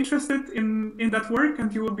made you interested in that work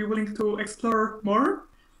and you will be willing to explore more.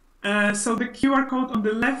 So the QR code on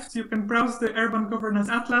the left, you can browse the Urban Governance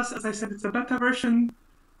Atlas. As I said, it's a beta version,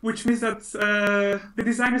 which means that the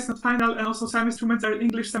design is not final, and also some instruments are in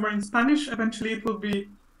English, some are in Spanish. Eventually, it will be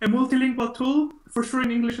a multilingual tool, for sure in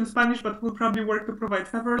English and Spanish, but we'll probably work to provide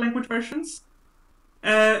several language versions.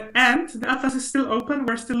 And the Atlas is still open.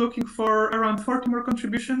 We're still looking for around 40 more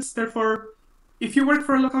contributions. Therefore, if you work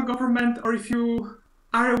for a local government or if you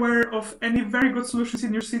are aware of any very good solutions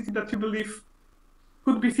in your city that you believe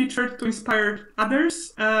could be featured to inspire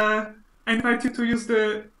others, I invite you to use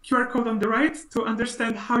the QR code on the right to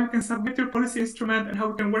understand how you can submit your policy instrument and how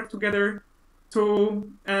we can work together to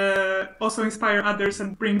also inspire others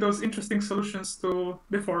and bring those interesting solutions to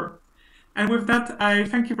the fore. And with that, I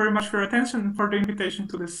thank you very much for your attention and for the invitation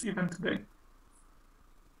to this event today.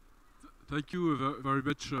 Thank you very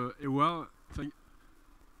much, Ewa.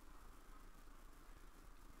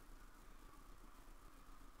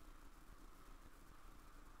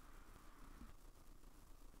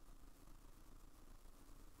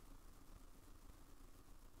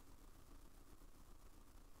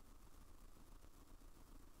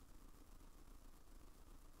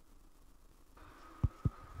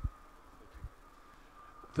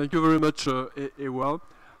 Thank you very much, Ewa,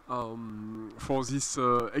 for these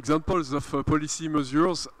examples of policy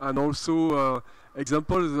measures and also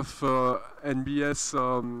examples of NBS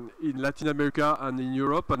in Latin America and in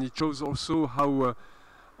Europe, and it shows also how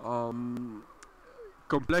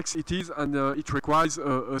complex it is, and it requires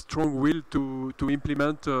a strong will to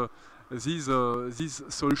implement these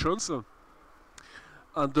solutions.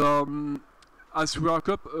 And as we wrap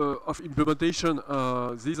up of implementation,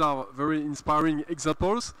 these are very inspiring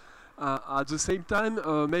examples. At the same time,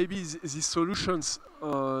 maybe these solutions,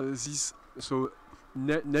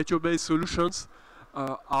 nature-based solutions,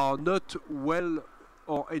 are not well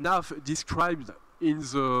or enough described in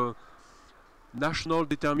the national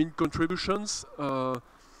determined contributions,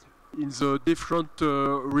 in the different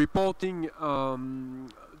reporting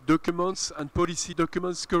documents and policy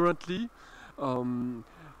documents currently.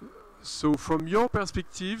 So from your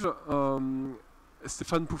perspective,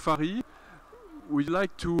 Stéphane Poufari, would you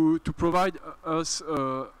like to provide us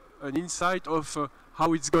an insight of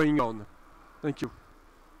how it's going on? Thank you.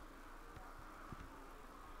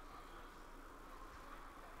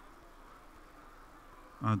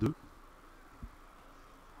 Un, deux.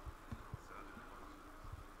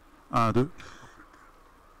 Un, deux.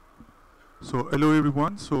 So hello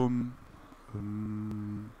everyone. So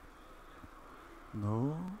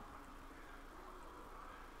no.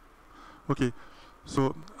 Okay,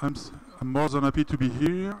 so I'm more than happy to be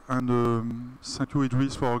here, and thank you,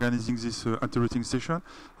 Idris, for organizing this interesting session.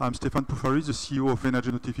 I'm Stéphane Poufari, the CEO of Energy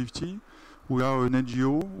Naughty 50. We are an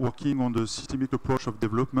NGO working on the systemic approach of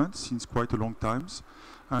development since quite a long time,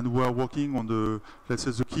 and we are working on the, let's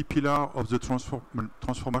say, the key pillar of the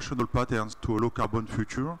transformational patterns to a low carbon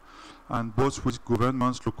future, and both with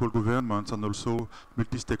governments, local governments, and also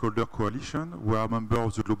multi-stakeholder coalition. We are a member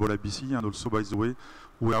of the Global IBC, and also, by the way,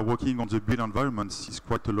 we are working on the built environment since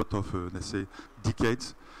quite a lot of, let's say,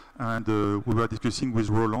 decades. And we were discussing with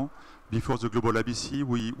Roland before the Global ABC,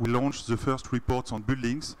 we launched the first reports on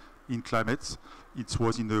buildings in climate. It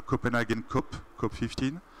was in the Copenhagen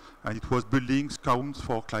COP15, and it was buildings count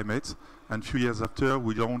for climate. And a few years after,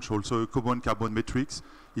 we launched also a common carbon metrics.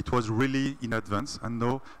 It was really in advance, and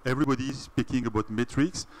now everybody is speaking about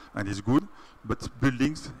metrics, and it's good, but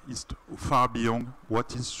buildings is far beyond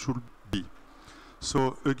what it should be.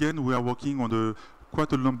 So again, we are working on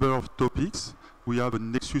quite a number of topics. We have a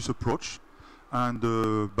nexus approach. And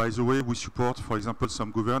by the way, we support, for example,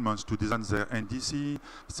 some governments to design their NDC,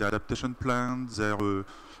 their adaptation plan, their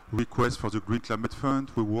request for the Green Climate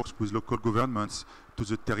Fund. We work with local governments to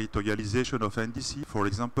the territorialization of NDC, for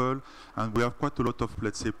example, and we have quite a lot of,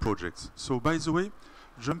 let's say, projects. So by the way,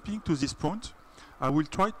 jumping to this point, I will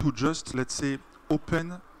try to just, let's say,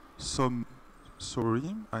 open some,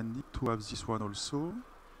 sorry, I need to have this one also.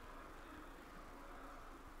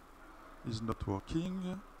 It's not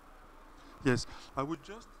working. Yes, I would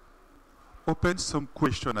just open some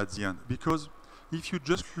question at the end, because if you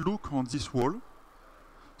just look on this wall,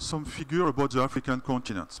 some figure about the African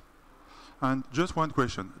continent. And just one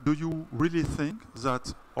question, do you really think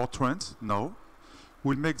that our trends now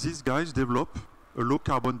will make these guys develop a low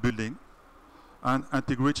carbon building and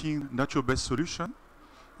integrating nature-based solution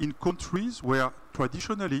in countries where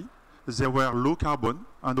traditionally they were low carbon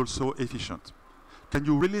and also efficient? Can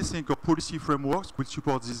you really think of policy frameworks will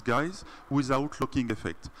support these guys without locking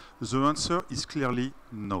effect? The answer is clearly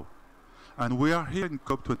no. And we are here in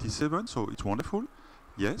COP27, so it's wonderful.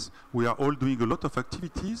 Yes, we are all doing a lot of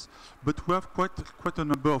activities, but we have quite a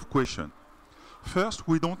number of questions. First,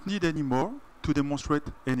 we don't need anymore to demonstrate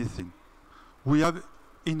anything. We have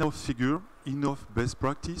enough figure, enough best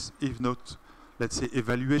practice, if not, let's say,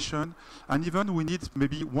 evaluation, and even we need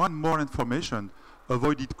maybe one more information,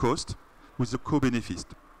 avoided cost, with the co-benefit.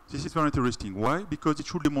 This is very interesting. Why? Because it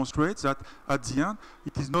should demonstrate that at the end,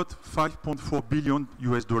 it is not 5.4 billion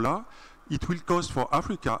US dollar. It will cost for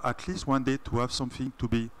Africa at least one day to have something to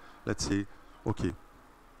be, let's say, okay,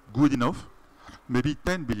 good enough, maybe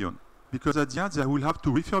 10 billion. Because at the end, they will have to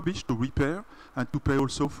refurbish, to repair, and to pay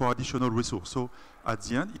also for additional resource. So at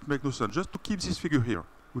the end, it makes no sense. Just to keep this figure here,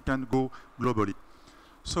 we can go globally.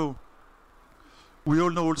 So we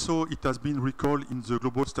all know also it has been recalled in the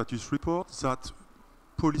Global Status Report that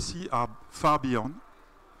policy are far beyond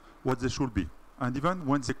what they should be. And even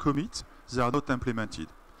when they commit, they are not implemented.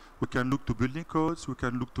 We can look to building codes, we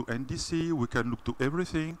can look to NDC, we can look to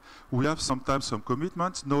everything. We have sometimes some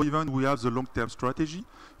commitments. Now even we have the long-term strategy.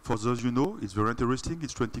 For those you know, it's very interesting.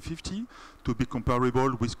 It's 2050 to be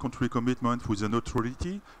comparable with country commitment with the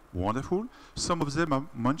neutrality. Wonderful. Some of them are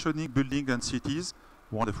mentioning building and cities.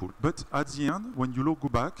 Wonderful. But at the end, when you go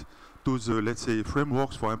back to the, let's say,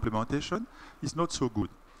 frameworks for implementation, it's not so good.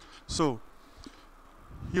 So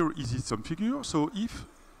here is some figure. So if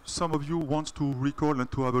some of you want to recall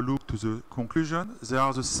and to have a look to the conclusion, they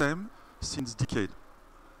are the same since decade.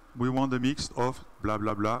 We want a mix of blah,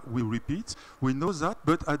 blah, blah. We repeat. We know that.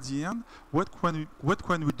 But at the end, what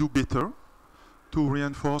can we do better to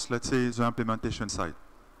reinforce, let's say, the implementation side?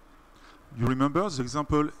 You remember the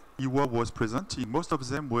example Iwa was presenting, most of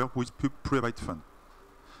them were with private fund.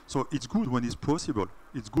 So it's good when it's possible.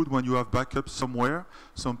 It's good when you have backup somewhere,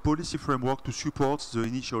 some policy framework to support the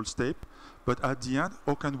initial step. But at the end,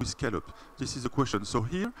 how can we scale up? This is the question. So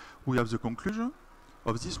here we have the conclusion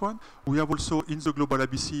of this one. We have also in the Global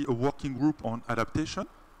ABC a working group on adaptation.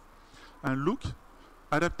 And look,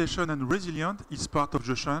 adaptation and resilience is part of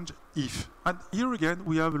the change if. And here again,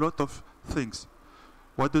 we have a lot of things.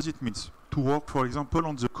 What does it mean? To work, for example,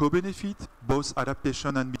 on the co-benefit, both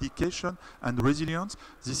adaptation and mitigation and resilience.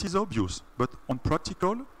 This is obvious, but on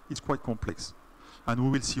practical, it's quite complex. And we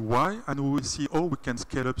will see why, and we will see how we can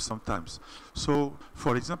scale up sometimes. So,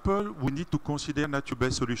 for example, we need to consider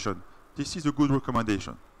nature-based solution. This is a good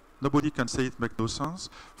recommendation. Nobody can say it makes no sense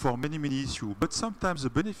for many, many issues, but sometimes the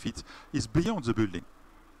benefit is beyond the building.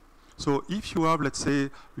 So if you have, let's say,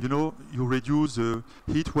 you reduce the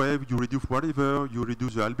heat wave, you reduce whatever, you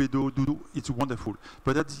reduce the albedo, it's wonderful.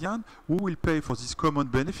 But at the end, who will pay for this common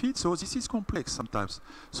benefit? So this is complex sometimes.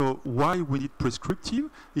 So why we need prescriptive?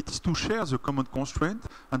 It is to share the common constraint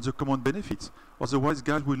and the common benefits. Otherwise,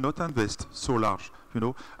 guys will not invest so large,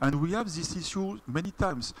 And we have this issue many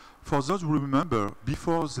times. For those who remember,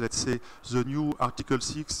 before, let's say, the new Article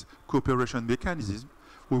 6 cooperation mechanism,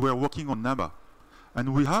 we were working on NAMA.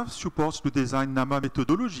 And we have supports to design NAMA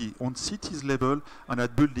methodology on cities level and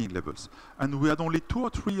at building levels. And we had only 2 or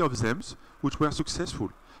 3 of them which were successful.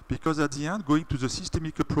 Because at the end, going to the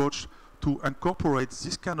systemic approach to incorporate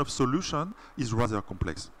this kind of solution is rather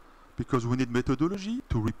complex. because we need methodology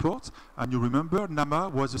to report. And you remember, NAMA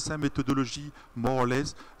was the same methodology, more or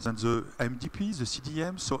less, than the MDP, the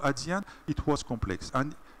CDM. So at the end, it was complex.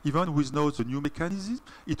 And even with now the new mechanism,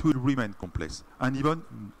 it will remain complex, and even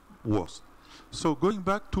worse. So going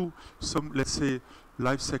back to some, let's say,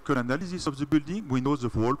 life cycle analysis of the building, we know the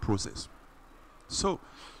whole process. So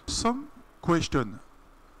some question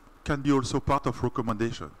can be also part of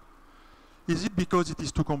recommendation. Is it because it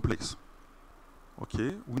is too complex?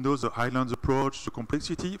 Okay, we know the islands approach, the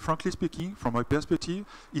complexity. Frankly speaking, from my perspective,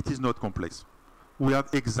 it is not complex. We have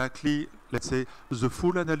exactly, let's say, the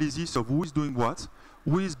full analysis of who is doing what,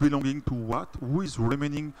 who is belonging to what, who is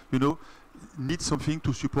remaining, needs something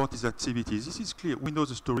to support his activities. This is clear. We know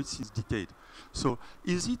the story since decades. So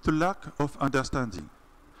is it a lack of understanding?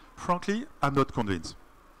 Frankly, I'm not convinced.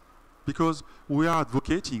 Because we are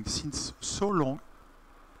advocating since so long,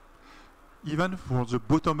 even for the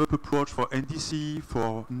bottom-up approach for NDC,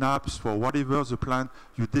 for NAPS, for whatever the plan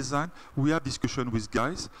you design, we have discussion with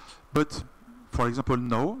guys. But, for example,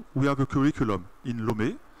 now we have a curriculum in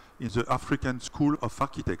Lomé, in the African School of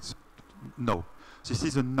Architects. No, this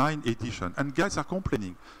is a 9th edition. And guys are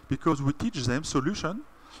complaining because we teach them solution,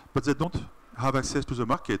 but they don't have access to the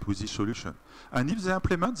market with this solution. And if they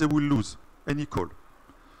implement, they will lose any call.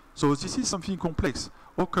 So this is something complex.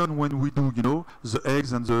 How can when we do, the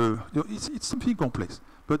eggs and the, it's something complex.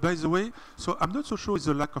 But by the way, so I'm not so sure it's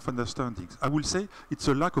a lack of understanding. I will say it's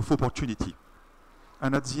a lack of opportunity.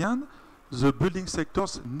 And at the end, the building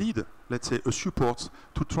sectors need, let's say, a support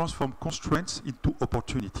to transform constraints into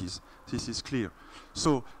opportunities. This is clear.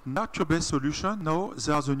 So nature-based solution, now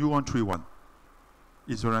there's a new entry one.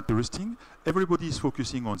 It's very interesting. Everybody is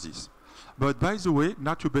focusing on this. But by the way,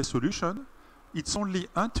 nature-based solution, it's only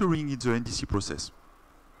entering in the NDC process.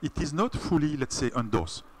 It is not fully, let's say,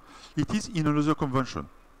 endorsed. It is in another convention,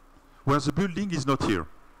 where the building is not here.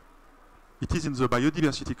 It is in the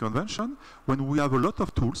Biodiversity Convention, when we have a lot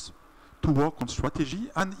of tools to work on strategy,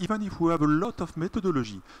 and even if we have a lot of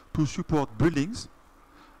methodology to support buildings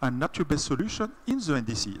and nature-based solutions in the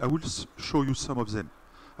NDC. I will show you some of them.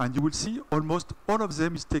 And you will see almost all of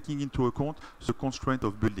them is taking into account the constraint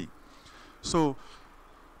of building. So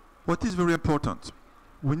what is very important?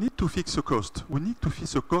 We need to fix the cost. We need to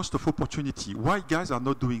fix the cost of opportunity. Why guys are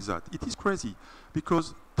not doing that? It is crazy,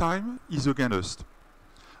 because time is against us.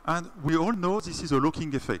 And we all know this is a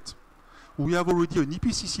locking effect. We have already an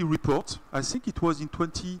EPCC report, I think it was in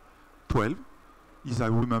 2012, if I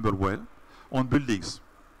remember well, on buildings,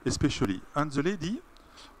 especially. And the lady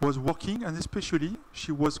was working, and especially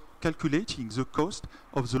she was calculating the cost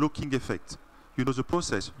of the locking effect. You know the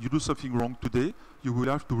process. You do something wrong today, you will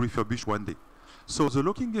have to refurbish one day. So the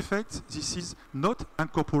locking effect, this is not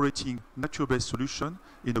incorporating nature-based solution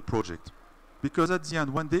in a project. Because at the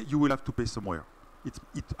end, one day, you will have to pay somewhere. It's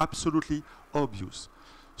absolutely obvious.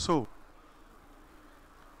 So,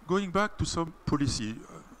 going back to some policy,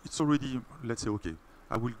 it's already, let's say, okay,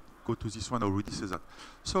 I will go to this one, I already said that.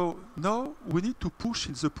 So now we need to push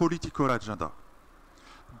in the political agenda.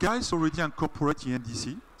 Guys already incorporate the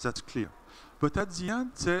NDC, that's clear. But at the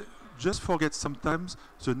end, they just forget sometimes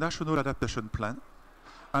the National Adaptation Plan.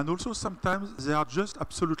 And also sometimes they are just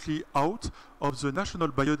absolutely out of the National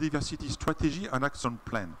Biodiversity Strategy and Action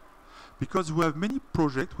Plan. Because we have many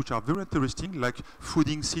projects which are very interesting, like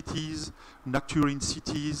fooding cities, nurturing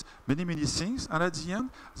cities, many things. And at the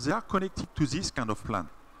end, they are connected to this kind of plan.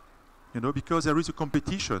 Because there is a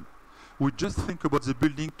competition. We just think about the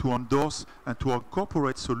building to endorse and to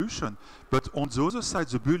incorporate solution, but on the other side,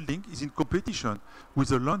 the building is in competition with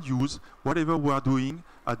the land use, whatever we are doing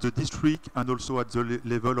at the district and also at the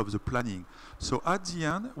level of the planning. So at the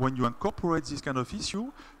end, when you incorporate this kind of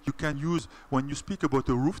issue, you can use, when you speak about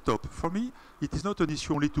a rooftop, for me, it is not an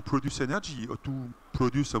issue only to produce energy or to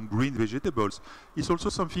produce some green vegetables. It's also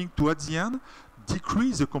something to, at the end,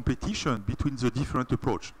 decrease the competition between the different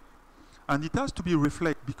approaches. And it has to be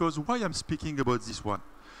reflected, because why I'm speaking about this one?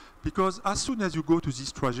 Because as soon as you go to this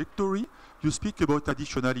trajectory, you speak about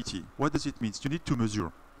additionality. What does it mean? You need to measure.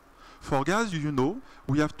 For gas,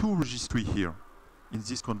 we have two registries here in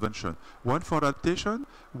this convention. One for adaptation,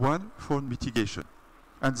 one for mitigation.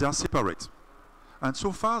 And they are separate. And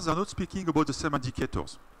so far, they're not speaking about the same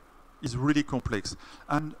indicators. It's really complex.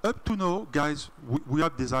 And up to now, guys, we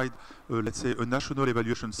have designed, let's say, a national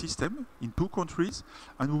evaluation system in 2 countries,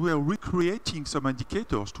 and we are recreating some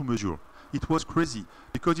indicators to measure. It was crazy,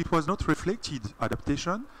 because it was not reflected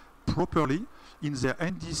adaptation properly in their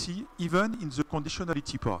NDC, even in the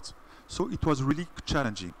conditionality part. So it was really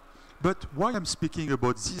challenging. But why I'm speaking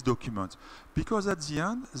about this document? Because at the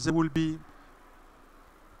end, they will be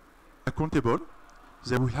accountable,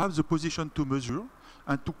 they will have the position to measure,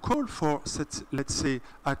 and to call for, let's say,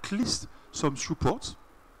 at least some support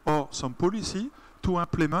or some policy to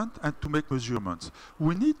implement and to make measurements.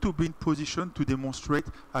 We need to be in position to demonstrate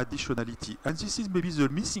additionality. And this is maybe the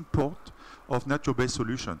missing part of nature-based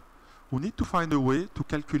solution. We need to find a way to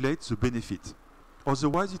calculate the benefit.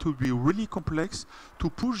 Otherwise, it will be really complex to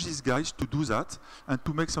push these guys to do that and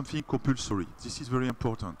to make something compulsory. This is very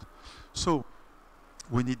important. So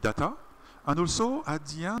we need data. And also, at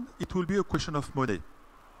the end, it will be a question of money.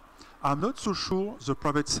 I'm not so sure the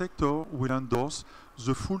private sector will endorse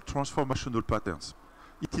the full transformational patterns.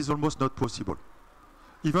 It is almost not possible.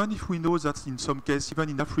 Even if we know that in some cases, even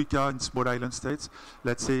in Africa, in small island states,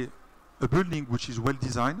 let's say a building which is well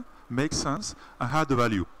designed, makes sense, and had a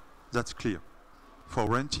value. That's clear. For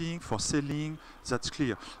renting, for selling, that's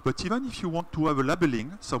clear. But even if you want to have a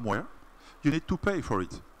labeling somewhere, you need to pay for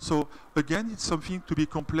it. So again, it's something to be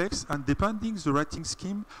complex, and depending the rating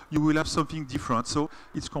scheme, you will have something different. So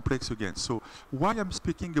it's complex again. So why I'm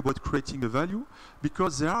speaking about creating a value?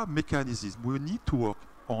 Because there are mechanisms. We need to work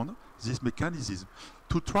on this mechanism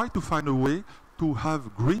to try to find a way to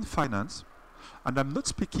have green finance. And I'm not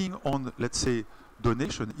speaking on, let's say,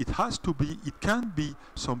 donation. It has to be, it can be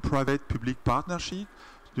some private-public partnership,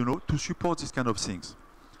 you know, to support these kind of things.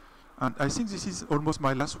 And I think this is almost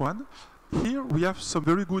my last one. Here we have some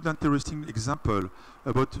very good, interesting example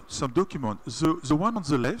about some document. The one on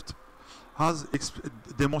the left has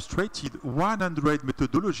demonstrated 100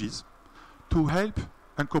 methodologies to help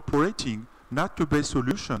incorporating nature-based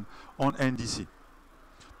solution on NDC.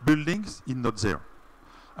 Buildings is not there.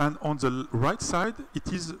 And on the right side,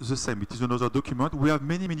 it is the same. It is another document. We have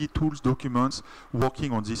many, many tools, documents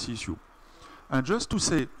working on this issue. And just to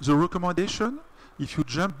say, the recommendation, if you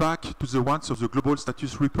jump back to the ones of the global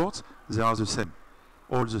status reports, they are the same,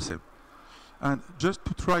 all the same. And just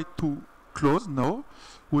to try to close now,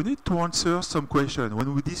 we need to answer some questions.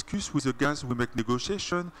 When we discuss with the guys, we make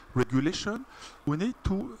negotiation, regulation, we need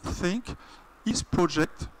to think, is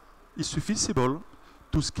project is feasible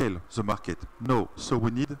to scale the market? No, so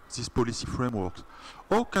we need this policy framework.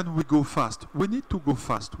 How can we go fast? We need to go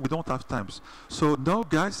fast, we don't have time. So now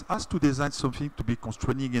guys has to design something to be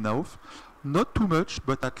constraining enough, not too much,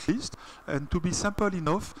 but at least, and to be simple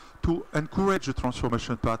enough to encourage the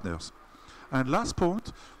transformation partners. And last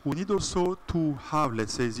point, we need also to have,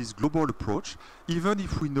 let's say, this global approach, even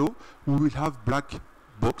if we know we will have black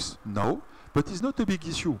box now, but it's not a big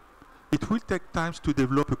issue. It will take time to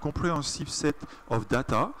develop a comprehensive set of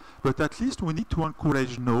data, but at least we need to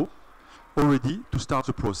encourage now already to start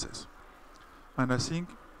the process. And I think,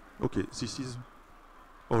 okay, this is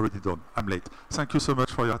already done. I'm late. Thank you so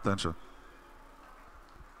much for your attention.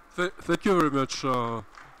 Thank you very much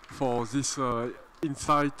for this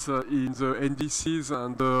insight in the NDCs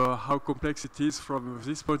and how complex it is from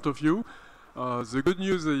this point of view. The good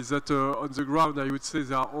news is that on the ground, I would say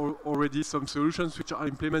there are already some solutions which are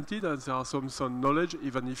implemented, and there are some knowledge,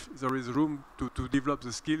 even if there is room to develop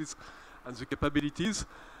the skills and the capabilities.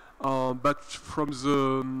 But from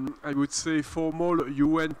the, I would say, formal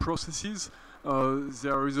UN processes,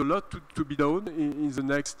 there is a lot to be done in the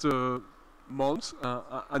next months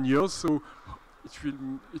and years. So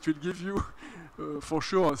it will give you, for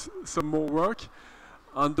sure, some more work.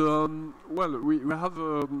 And well, we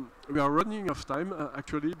are running out of time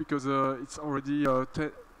actually, because it's already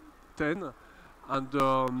 10,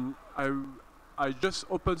 and I just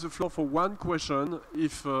open the floor for one question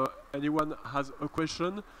if anyone has a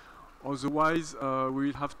question. Otherwise, we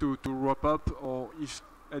will have to wrap up, or if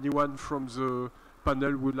anyone from the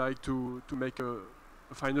panel would like to make a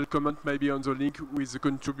final comment, maybe on the link with the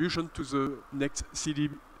contribution to the next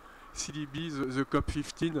CDB, the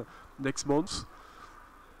COP15 next month.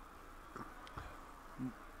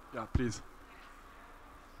 Yeah, please.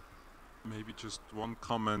 Maybe just one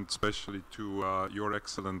comment, especially to your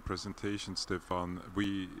excellent presentation, Stefan.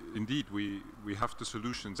 Indeed, we have the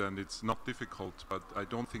solutions, and it's not difficult, but I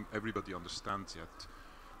don't think everybody understands yet.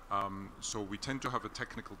 So we tend to have a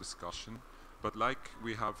technical discussion, but like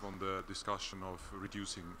we have on the discussion of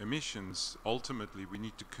reducing emissions, ultimately we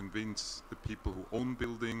need to convince the people who own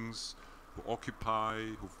buildings, who occupy,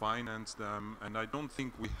 who finance them, and I don't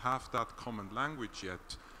think we have that common language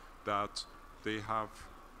yet, that they have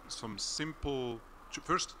some simple,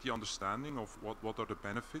 first the understanding of what are the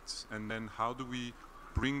benefits, and then how do we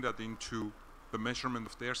bring that into the measurement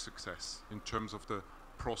of their success in terms of the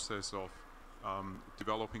process of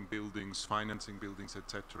developing buildings, financing buildings,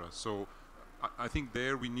 etc. So I think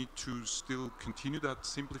there we need to still continue that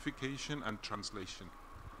simplification and translation.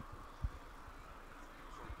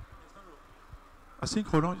 I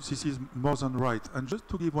think, Roland, this is more than right. And just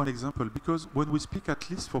to give one example, because when we speak,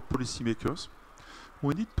 at least for policymakers,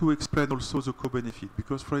 we need to explain also the co-benefit,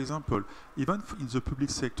 because, for example, even in the public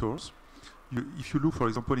sectors, if you look, for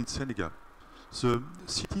example, in Senegal, the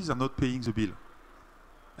cities are not paying the bill,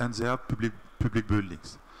 and they have public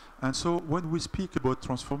buildings. And so when we speak about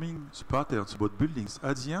transforming the patterns about buildings,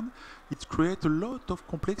 at the end, it creates a lot of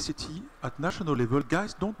complexity at national level.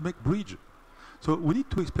 Guys don't make bridge. So we need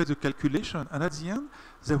to explain the calculation, and at the end,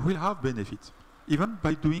 they will have benefits. Even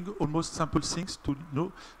by doing almost simple things to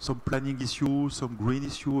know some planning issue, some green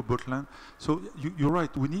issue about land. So you're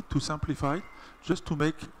right, we need to simplify just to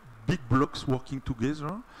make big blocks working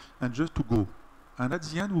together and just to go. And at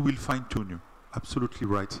the end, we will fine-tune you. Absolutely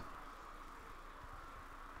right.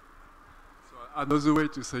 Another way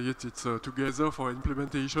to say it, it's together for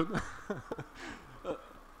implementation.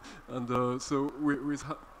 And so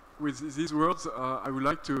with these words, I would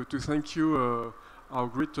like to thank you, our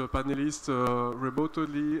great panelists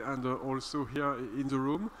remotely and also here in the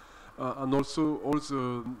room, and also all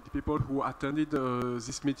the people who attended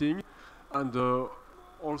this meeting, and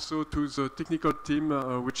also to the technical team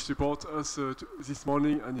which support us this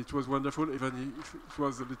morning, and it was wonderful, even if it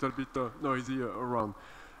was a little bit noisy around.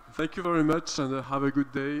 Thank you very much, and have a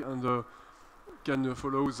good day, and can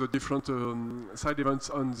follow the different side events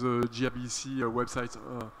on the GRBC website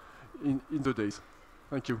in the days.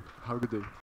 Thank you. Have a good day.